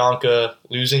Bianca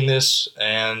losing this,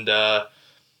 and that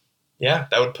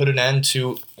would put an end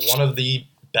to one of the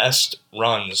best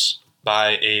runs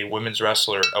by a women's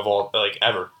wrestler of all,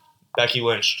 ever. Becky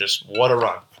Lynch, just what a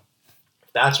run.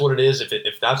 If that's what it is,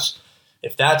 if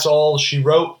that's all she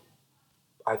wrote,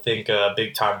 I think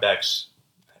Big Time Bex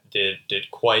did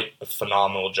quite a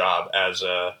phenomenal job as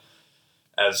a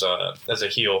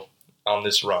heel on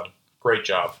this run. Great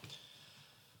job.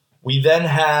 We then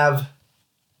have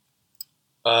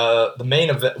the main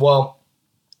event. Well,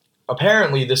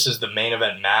 apparently this is the main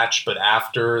event match, but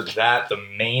after that, the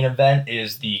main event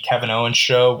is the Kevin Owens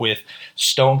show with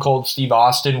Stone Cold Steve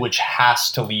Austin, which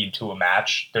has to lead to a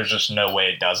match. There's just no way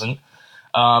it doesn't.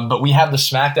 But we have the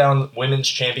SmackDown Women's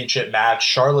Championship match.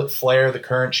 Charlotte Flair, the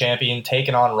current champion,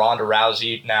 taking on Ronda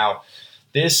Rousey. Now,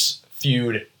 this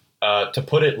feud, to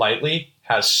put it lightly,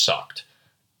 has sucked.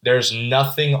 There's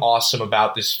nothing awesome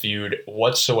about this feud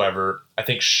whatsoever. I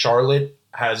think Charlotte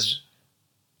has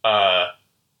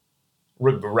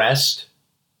regressed,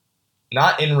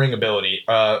 not in-ring ability.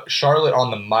 Charlotte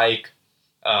on the mic,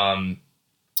 and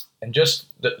just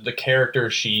the character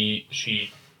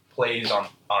she plays on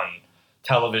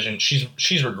television, she's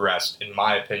regressed in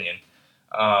my opinion.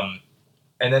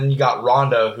 And then you got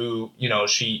Ronda, who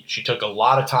she took a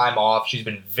lot of time off. She's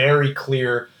been very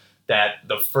clear that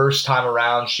the first time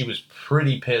around she was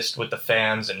pretty pissed with the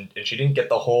fans, and she didn't get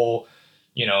the whole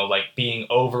being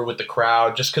over with the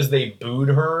crowd just because they booed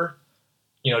her.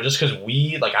 Just because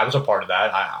I was a part of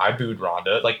that. I booed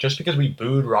Ronda. Just because we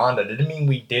booed Ronda didn't mean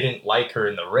we didn't like her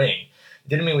in the ring. It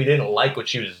didn't mean we didn't like what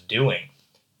she was doing.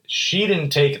 She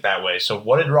didn't take it that way. So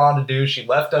what did Ronda do? She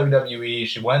left WWE.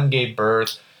 She went and gave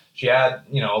birth. She had,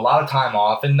 a lot of time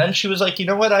off. And then she was like, you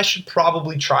know what? I should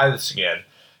probably try this again.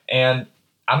 And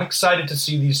I'm excited to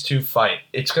see these two fight.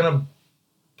 It's going to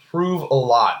prove a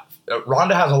lot.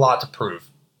 Ronda has a lot to prove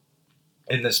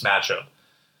in this matchup.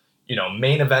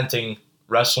 Main eventing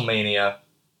WrestleMania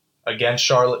against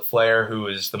Charlotte Flair, who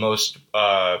is the most,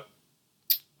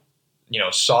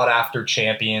 sought-after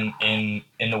champion in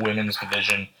the women's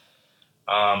division.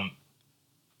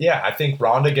 I think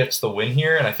Ronda gets the win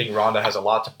here, and I think Ronda has a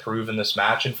lot to prove in this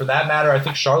match. And for that matter, I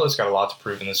think Charlotte's got a lot to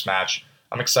prove in this match.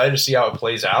 I'm excited to see how it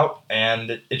plays out,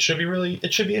 and it should be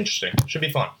interesting. It should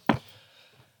be fun.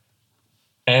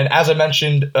 And as I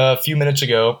mentioned a few minutes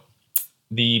ago,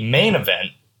 the main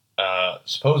event,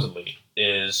 supposedly,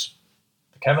 is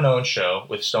the Kevin Owens show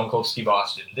with Stone Cold Steve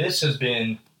Austin. This has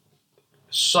been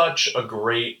such a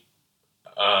great,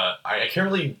 I can't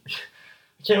really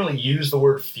use the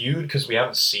word feud because we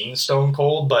haven't seen Stone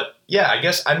Cold, but yeah,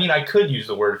 I could use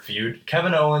the word feud.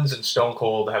 Kevin Owens and Stone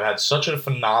Cold have had such a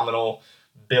phenomenal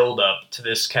build-up to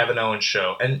this Kevin Owens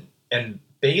show, and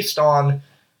based on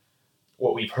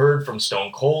what we've heard from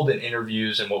Stone Cold in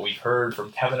interviews and what we've heard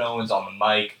from Kevin Owens on the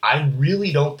mic, I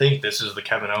really don't think this is the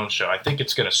Kevin Owens show. I think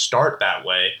it's going to start that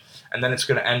way, and then it's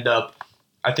going to end up,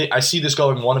 I see this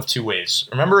going one of two ways.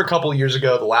 Remember a couple of years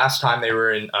ago, the last time they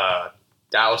were in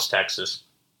Dallas, Texas,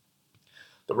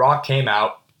 The Rock came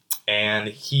out and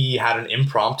he had an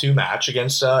impromptu match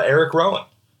against Eric Rowan.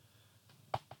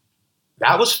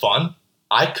 That was fun.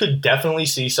 I could definitely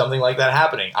see something like that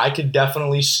happening. I could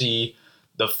definitely see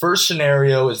the first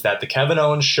scenario is that the Kevin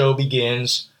Owens show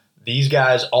begins. These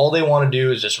guys, all they want to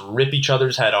do is just rip each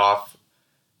other's head off.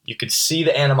 You could see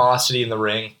the animosity in the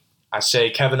ring. I say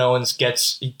Kevin Owens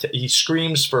he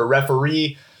screams for a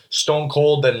referee. Stone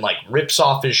Cold then rips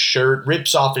off his shirt,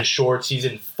 rips off his shorts. He's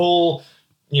in full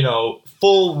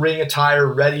ring attire,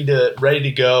 ready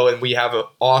to go, and we have an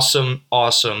awesome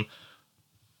impromptu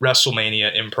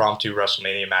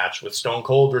WrestleMania match with Stone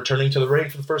Cold returning to the ring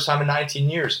for the first time in 19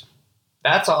 years.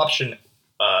 That's option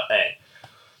A.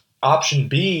 Option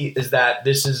B is that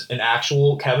this is an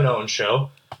actual Kevin Owens show,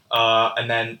 and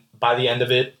then by the end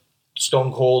of it,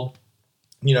 Stone Cold,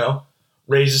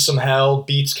 raises some hell,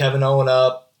 beats Kevin Owens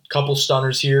up, couple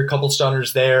stunners here, couple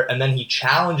stunners there, and then he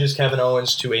challenges Kevin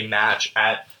Owens to a match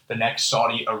at the next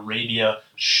Saudi Arabia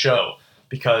show.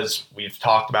 Because we've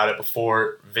talked about it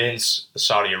before, Vince, the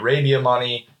Saudi Arabia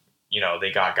money,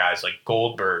 they got guys like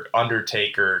Goldberg,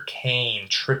 Undertaker, Kane,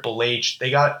 Triple H. They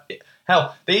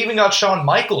even got Shawn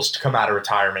Michaels to come out of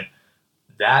retirement.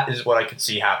 That is what I could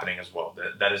see happening as well.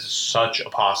 That is such a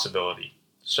possibility.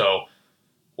 So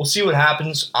we'll see what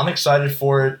happens. I'm excited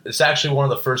for it. It's actually one of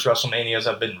the first WrestleManias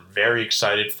I've been very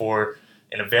excited for.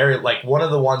 One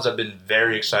of the ones I've been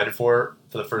very excited for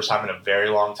the first time in a very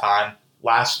long time.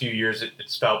 Last few years,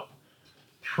 it's felt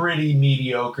pretty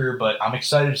mediocre, but I'm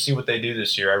excited to see what they do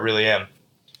this year. I really am.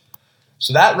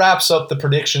 So that wraps up the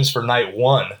predictions for night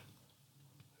 1.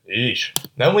 Eesh.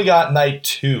 Then we got night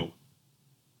 2,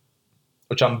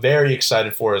 which I'm very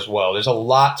excited for as well. There's a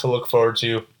lot to look forward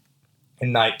to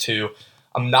in night 2.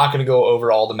 I'm not going to go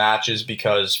over all the matches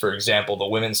because, for example, the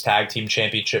Women's Tag Team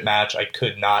Championship match I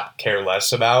could not care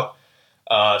less about.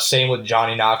 Same with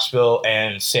Johnny Knoxville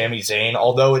and Sami Zayn,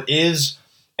 although it is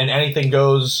an anything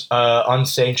goes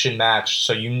unsanctioned match,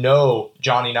 so you know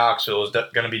Johnny Knoxville is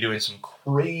going to be doing some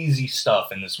crazy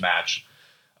stuff in this match.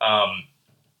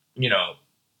 You know,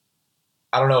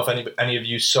 I don't know if any of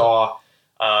you saw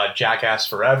Jackass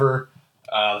Forever,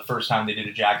 the first time they did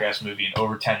a Jackass movie in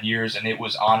over 10 years, and it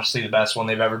was honestly the best one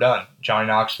they've ever done. Johnny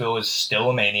Knoxville is still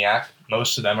a maniac.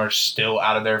 Most of them are still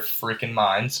out of their freaking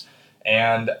minds.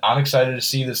 And I'm excited to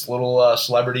see this little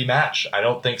celebrity match. I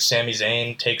don't think Sami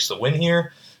Zayn takes the win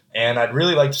here. And I'd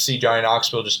really like to see Johnny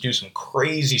Knoxville just do some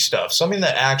crazy stuff. Something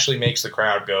that actually makes the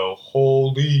crowd go,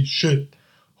 holy shit,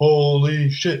 holy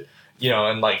shit. You know,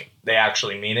 and like they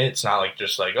actually mean it. It's not like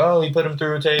just like, oh, he put him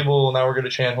through a table, now we're going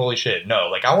to chant holy shit. No,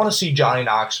 like I want to see Johnny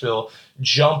Knoxville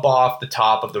jump off the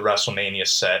top of the WrestleMania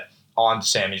set onto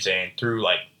Sami Zayn through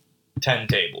like 10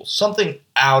 tables. Something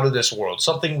out of this world.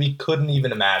 Something we couldn't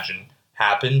even imagine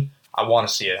happen. I want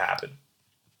to see it happen.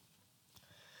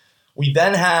 We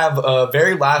then have a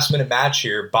very last-minute match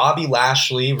here.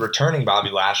 Returning Bobby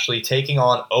Lashley, taking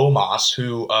on Omos,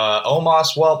 who,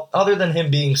 well, other than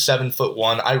him being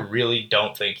 7'1", I really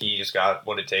don't think he's got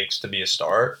what it takes to be a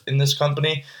star in this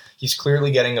company. He's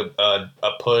clearly getting a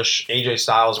push. AJ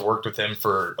Styles worked with him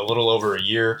for a little over a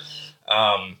year.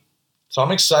 So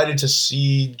I'm excited to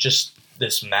see just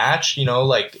this match. You know,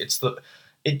 like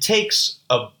it takes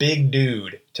a big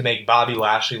dude to make Bobby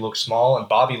Lashley look small, and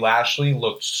Bobby Lashley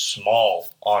looked small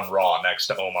on Raw next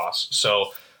to Omos.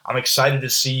 So I'm excited to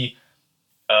see.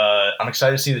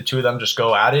 The two of them just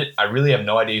go at it. I really have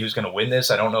no idea who's going to win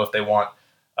this. I don't know if they want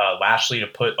Lashley to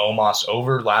put Omos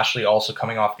over. Lashley also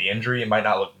coming off the injury. It might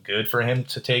not look good for him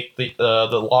to take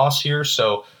the loss here.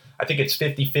 So I think it's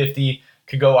 50-50.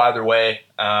 Could go either way.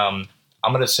 I'm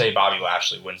going to say Bobby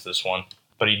Lashley wins this one,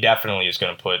 but he definitely is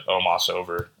going to put Omos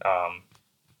over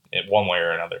in one way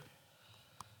or another.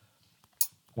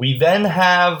 We then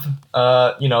have,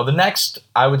 the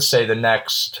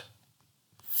next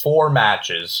 4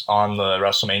 matches on the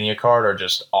WrestleMania card are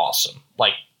just awesome.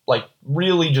 Like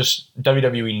really just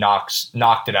WWE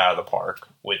knocked it out of the park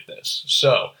with this.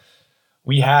 So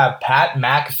we have Pat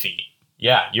McAfee.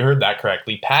 Yeah, you heard that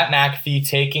correctly. Pat McAfee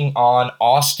taking on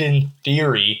Austin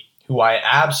Theory, who I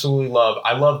absolutely love.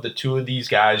 I love the two of these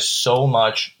guys so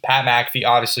much. Pat McAfee,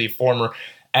 obviously former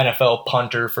NFL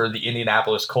punter for the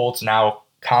Indianapolis Colts, now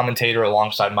commentator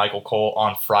alongside Michael Cole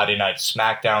on Friday Night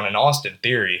SmackDown. And Austin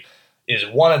Theory is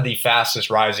one of the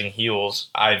fastest rising heels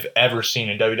I've ever seen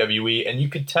in WWE. And you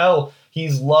could tell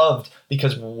he's loved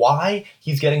because why?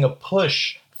 He's getting a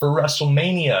push for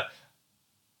WrestleMania.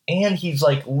 And he's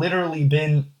like literally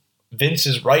been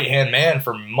Vince's right-hand man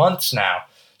for months now.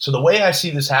 So the way I see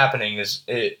this happening is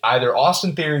either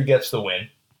Austin Theory gets the win,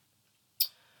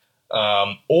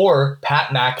 or Pat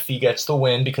McAfee gets the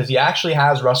win because he actually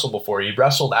has wrestled before. He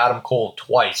wrestled Adam Cole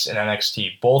twice in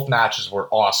NXT. Both matches were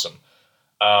awesome.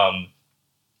 But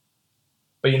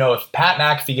if Pat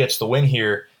McAfee gets the win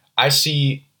here, I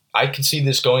can see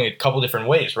this going a couple different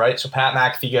ways, right? So Pat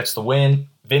McAfee gets the win.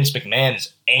 Vince McMahon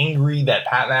is angry that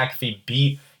Pat McAfee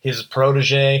beat his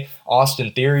protege,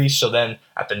 Austin Theory. So then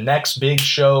at the next big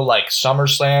show like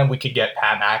SummerSlam, we could get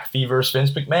Pat McAfee versus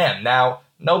Vince McMahon. Now,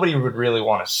 nobody would really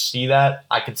want to see that.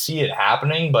 I could see it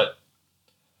happening, but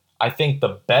I think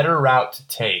the better route to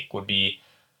take would be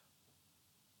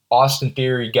Austin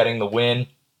Theory getting the win,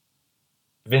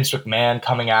 Vince McMahon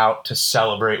coming out to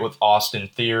celebrate with Austin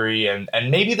Theory, and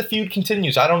maybe the feud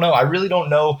continues. I don't know. I really don't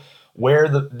know where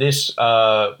this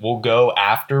will go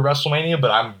after WrestleMania, but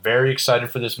I'm very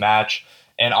excited for this match.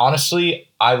 And honestly,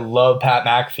 I love Pat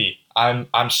McAfee.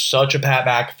 I'm such a Pat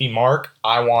McAfee mark.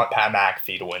 I want Pat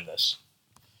McAfee to win this.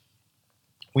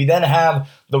 We then have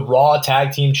the Raw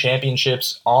Tag Team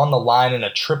Championships on the line in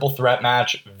a triple threat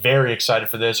match. Very excited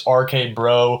for this. RK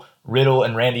Bro, Riddle,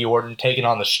 and Randy Orton taking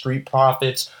on the Street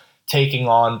Profits, taking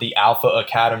on the Alpha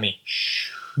Academy.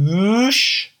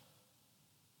 Shoosh.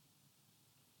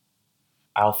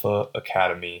 Alpha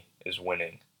Academy is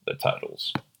winning the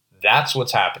titles. That's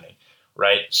what's happening,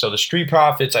 right? So the Street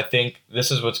Profits, I think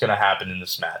this is what's going to happen in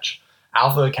this match.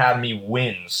 Alpha Academy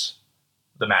wins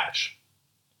the match.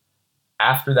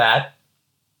 After that,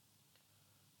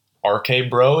 RK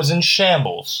Bro is in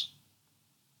shambles.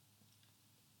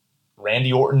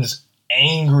 Randy Orton's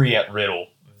angry at Riddle.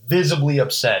 visibly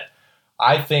upset.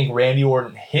 I think Randy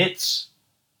Orton's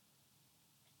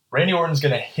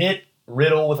going to hit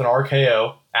Riddle with an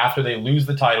RKO after they lose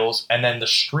the titles, and then the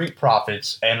Street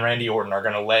Profits and Randy Orton are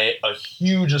going to lay a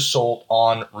huge assault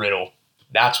on Riddle.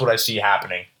 That's what I see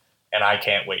happening, and I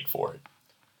can't wait for it.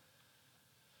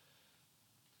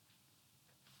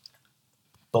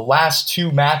 The last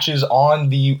two matches on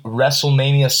the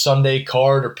WrestleMania Sunday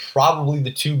card are probably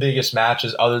the two biggest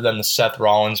matches other than the Seth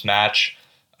Rollins match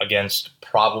against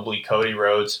probably Cody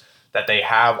Rhodes that they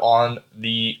have on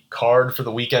the card for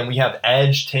the weekend. We have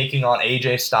Edge taking on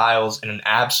AJ Styles in an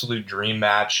absolute dream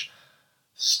match.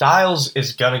 Styles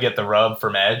is going to get the rub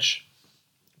from Edge,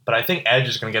 but I think Edge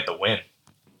is going to get the win.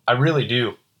 I really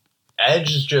do.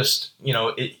 Edge is just,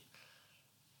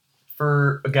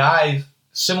 for a guy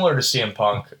similar to CM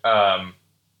Punk,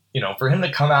 for him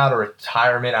to come out of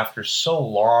retirement after so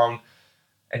long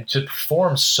and to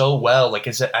perform so well, like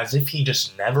as if he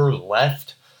just never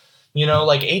left.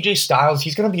 Like AJ Styles,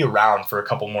 he's going to be around for a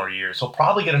couple more years. He'll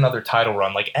probably get another title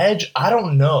run. Like Edge, I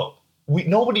don't know.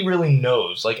 Nobody really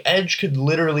knows. Like Edge could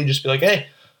literally just be like, hey,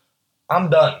 I'm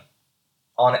done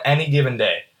on any given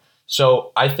day.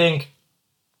 So I think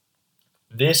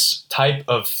this type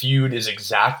of feud is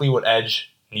exactly what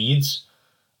Edge needs.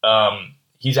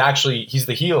 He's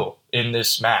the heel in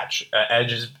this match.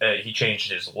 Edge he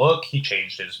changed his look. He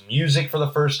changed his music for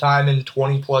the first time in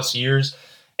 20 plus years.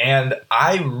 And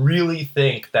I really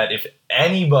think that if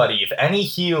any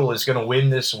heel is going to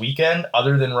win this weekend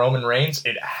other than Roman Reigns,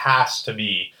 it has to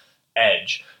be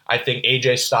Edge. I think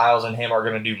AJ Styles and him are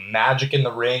going to do magic in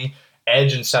the ring.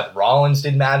 Edge and Seth Rollins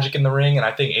did magic in the ring, and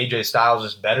I think AJ Styles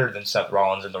is better than Seth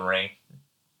Rollins in the ring.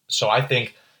 So I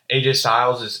think AJ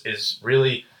Styles is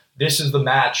really, this is the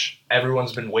match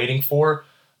everyone's been waiting for.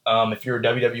 If you're a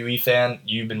WWE fan,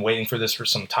 you've been waiting for this for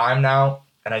some time now.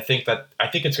 And I think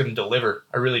it's going to deliver.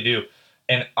 I really do.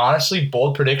 And honestly,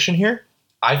 bold prediction here,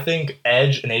 I think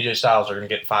Edge and AJ Styles are going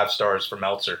to get 5 stars from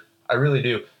Meltzer. I really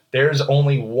do. There's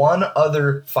only one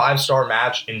other 5-star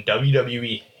match in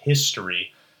WWE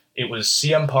history. It was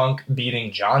CM Punk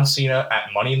beating John Cena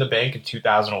at Money in the Bank in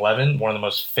 2011, one of the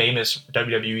most famous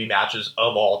WWE matches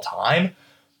of all time.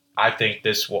 I think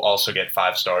this will also get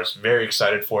 5 stars. Very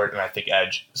excited for it, and I think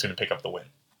Edge is going to pick up the win.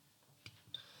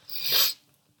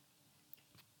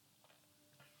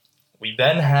 We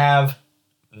then have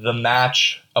the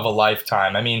match of a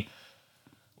lifetime. I mean,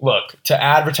 look, to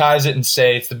advertise it and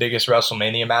say it's the biggest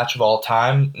WrestleMania match of all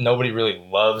time, nobody really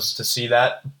loves to see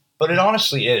that, but it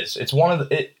honestly is. It's one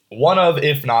of,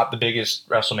 if not the biggest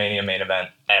WrestleMania main event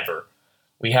ever.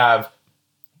 We have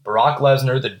Brock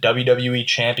Lesnar, the WWE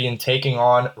Champion, taking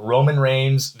on Roman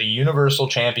Reigns, the Universal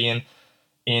Champion,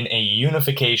 in a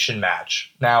unification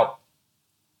match. Now,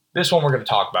 this one we're going to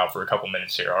talk about for a couple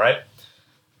minutes here, all right?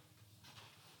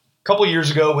 A couple years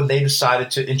ago, when they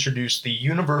decided to introduce the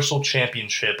Universal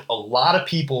Championship, a lot of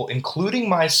people, including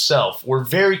myself, were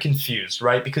very confused,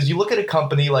 right? Because you look at a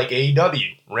company like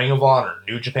AEW, Ring of Honor,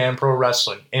 New Japan Pro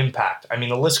Wrestling, Impact. I mean,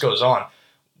 the list goes on.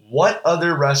 What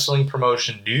other wrestling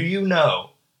promotion do you know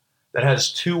that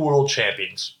has 2 world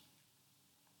champions?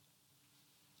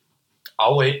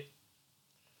 I'll wait.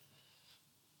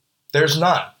 There's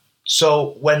none.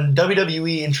 So when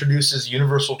WWE introduces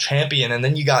Universal Champion and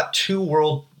then you got 2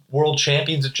 world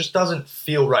champions, it just doesn't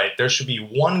feel right. There should be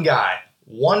one guy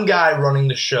running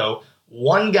the show,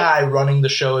 one guy running the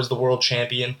show as the world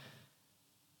champion,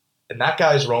 and that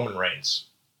guy is Roman Reigns.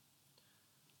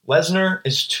 Lesnar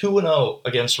is 2-0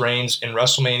 against Reigns in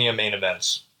WrestleMania main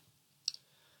events.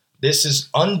 This is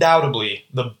undoubtedly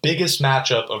the biggest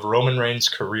matchup of Roman Reigns'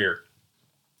 career.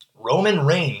 Roman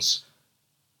Reigns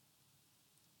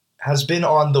has been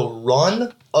on the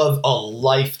run of a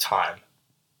lifetime.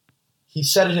 He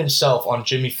said it himself on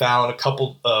Jimmy Fallon a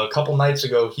couple nights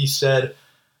ago. He said,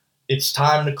 it's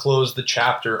time to close the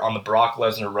chapter on the Brock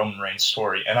Lesnar-Roman Reigns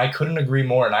story. And I couldn't agree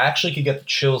more. And I actually could get the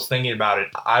chills thinking about it.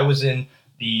 I was in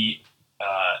the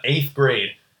 8th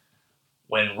grade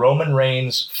when Roman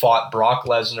Reigns fought Brock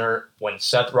Lesnar when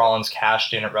Seth Rollins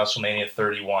cashed in at WrestleMania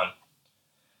 31.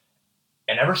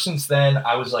 And ever since then,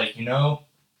 I was like,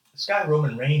 this guy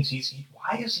Roman Reigns,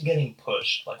 why is he getting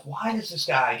pushed? Like, why does this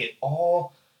guy get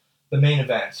all the main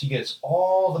events? He gets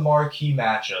all the marquee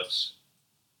matchups.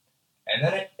 And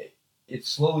then it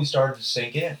slowly started to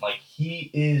sink in. Like, he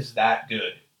is that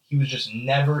good. He was just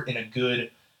never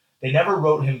they never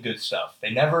wrote him good stuff.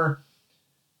 They never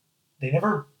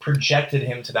projected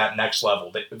him to that next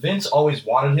level. Vince always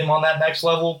wanted him on that next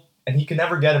level, and he could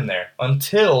never get him there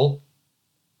until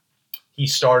he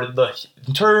started the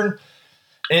turn.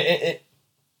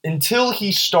 Until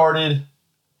he started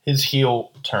his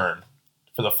heel turn.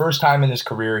 for the first time in his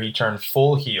career, he turned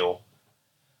full heel.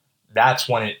 That's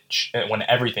when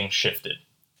everything shifted.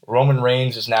 Roman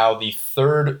Reigns is now the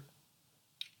third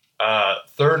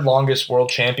longest world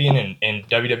champion in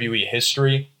WWE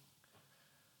history.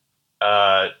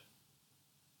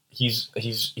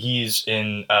 He's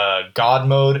in God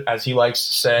mode, as he likes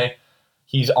to say.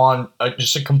 He's on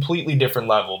just a completely different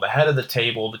level. The head of the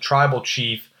table, the tribal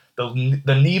chief,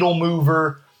 the needle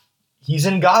mover. He's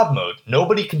in God mode.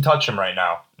 Nobody can touch him right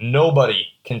now. Nobody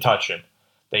can touch him.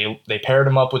 They paired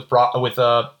him up with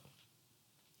Paul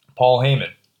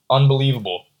Heyman.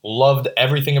 Unbelievable. Loved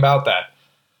everything about that.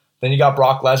 Then you got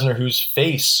Brock Lesnar, who's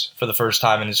face for the first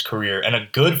time in his career, and a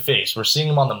good face. We're seeing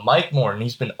him on the mic more, and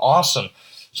he's been awesome.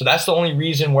 So that's the only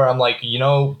reason where I'm like,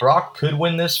 Brock could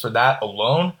win this for that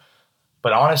alone.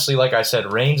 But honestly, like I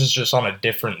said, Reigns is just on a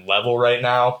different level right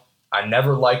now. I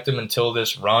never liked him until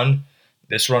this run.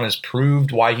 This run has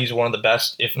proved why he's one of the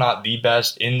best, if not the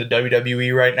best, in the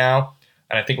WWE right now.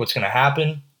 And I think what's going to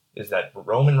happen is that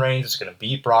Roman Reigns is going to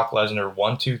beat Brock Lesnar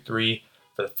 1-2-3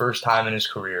 for the first time in his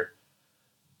career.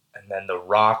 And then The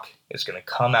Rock is going to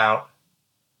come out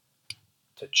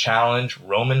to challenge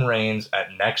Roman Reigns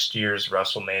at next year's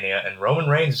WrestleMania. And Roman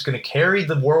Reigns is going to carry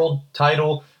the world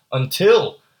title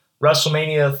until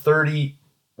WrestleMania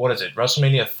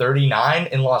 39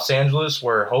 in Los Angeles,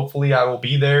 where hopefully I will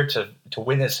be there to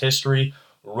witness history.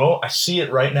 I see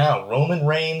it right now. Roman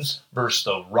Reigns versus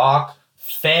The Rock.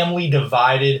 Family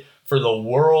divided for the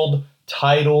world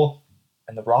title.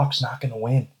 And The Rock's not going to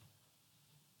win.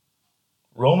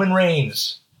 Roman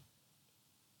Reigns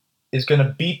is going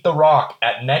to beat The Rock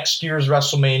at next year's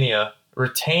WrestleMania,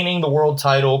 retaining the world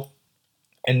title,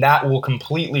 and that will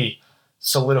completely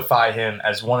solidify him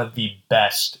as one of the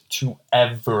best to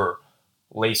ever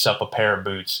lace up a pair of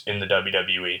boots in the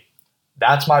WWE.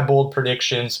 That's my bold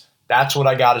predictions. That's what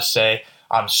I got to say.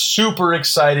 I'm super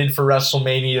excited for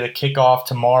WrestleMania to kick off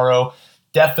tomorrow.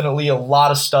 Definitely a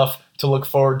lot of stuff to look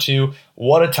forward to.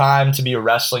 What a time to be a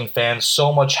wrestling fan.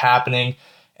 So much happening.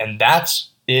 And that's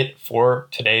it for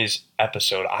today's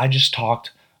episode. I just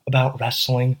talked about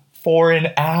wrestling for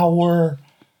an hour.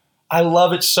 I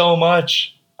love it so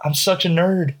much. I'm such a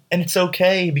nerd. And it's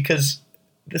okay because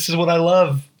this is what I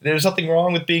love. There's nothing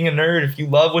wrong with being a nerd. If you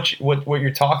love what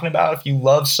you're talking about, if you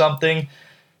love something,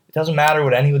 it doesn't matter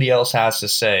what anybody else has to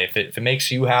say. If it makes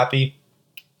you happy,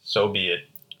 so be it.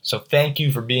 So thank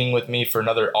you for being with me for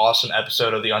another awesome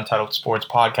episode of the Untitled Sports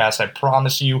Podcast. I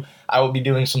promise you I will be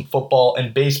doing some football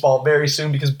and baseball very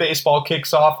soon because baseball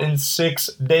kicks off in 6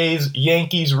 days.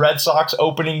 Yankees, Red Sox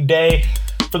opening day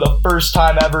for the first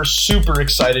time ever. Super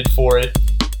excited for it.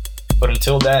 But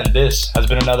until then, this has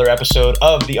been another episode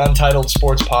of the Untitled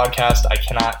Sports Podcast. I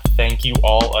cannot thank you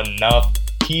all enough.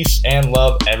 Peace and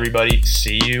love, everybody.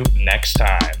 See you next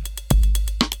time.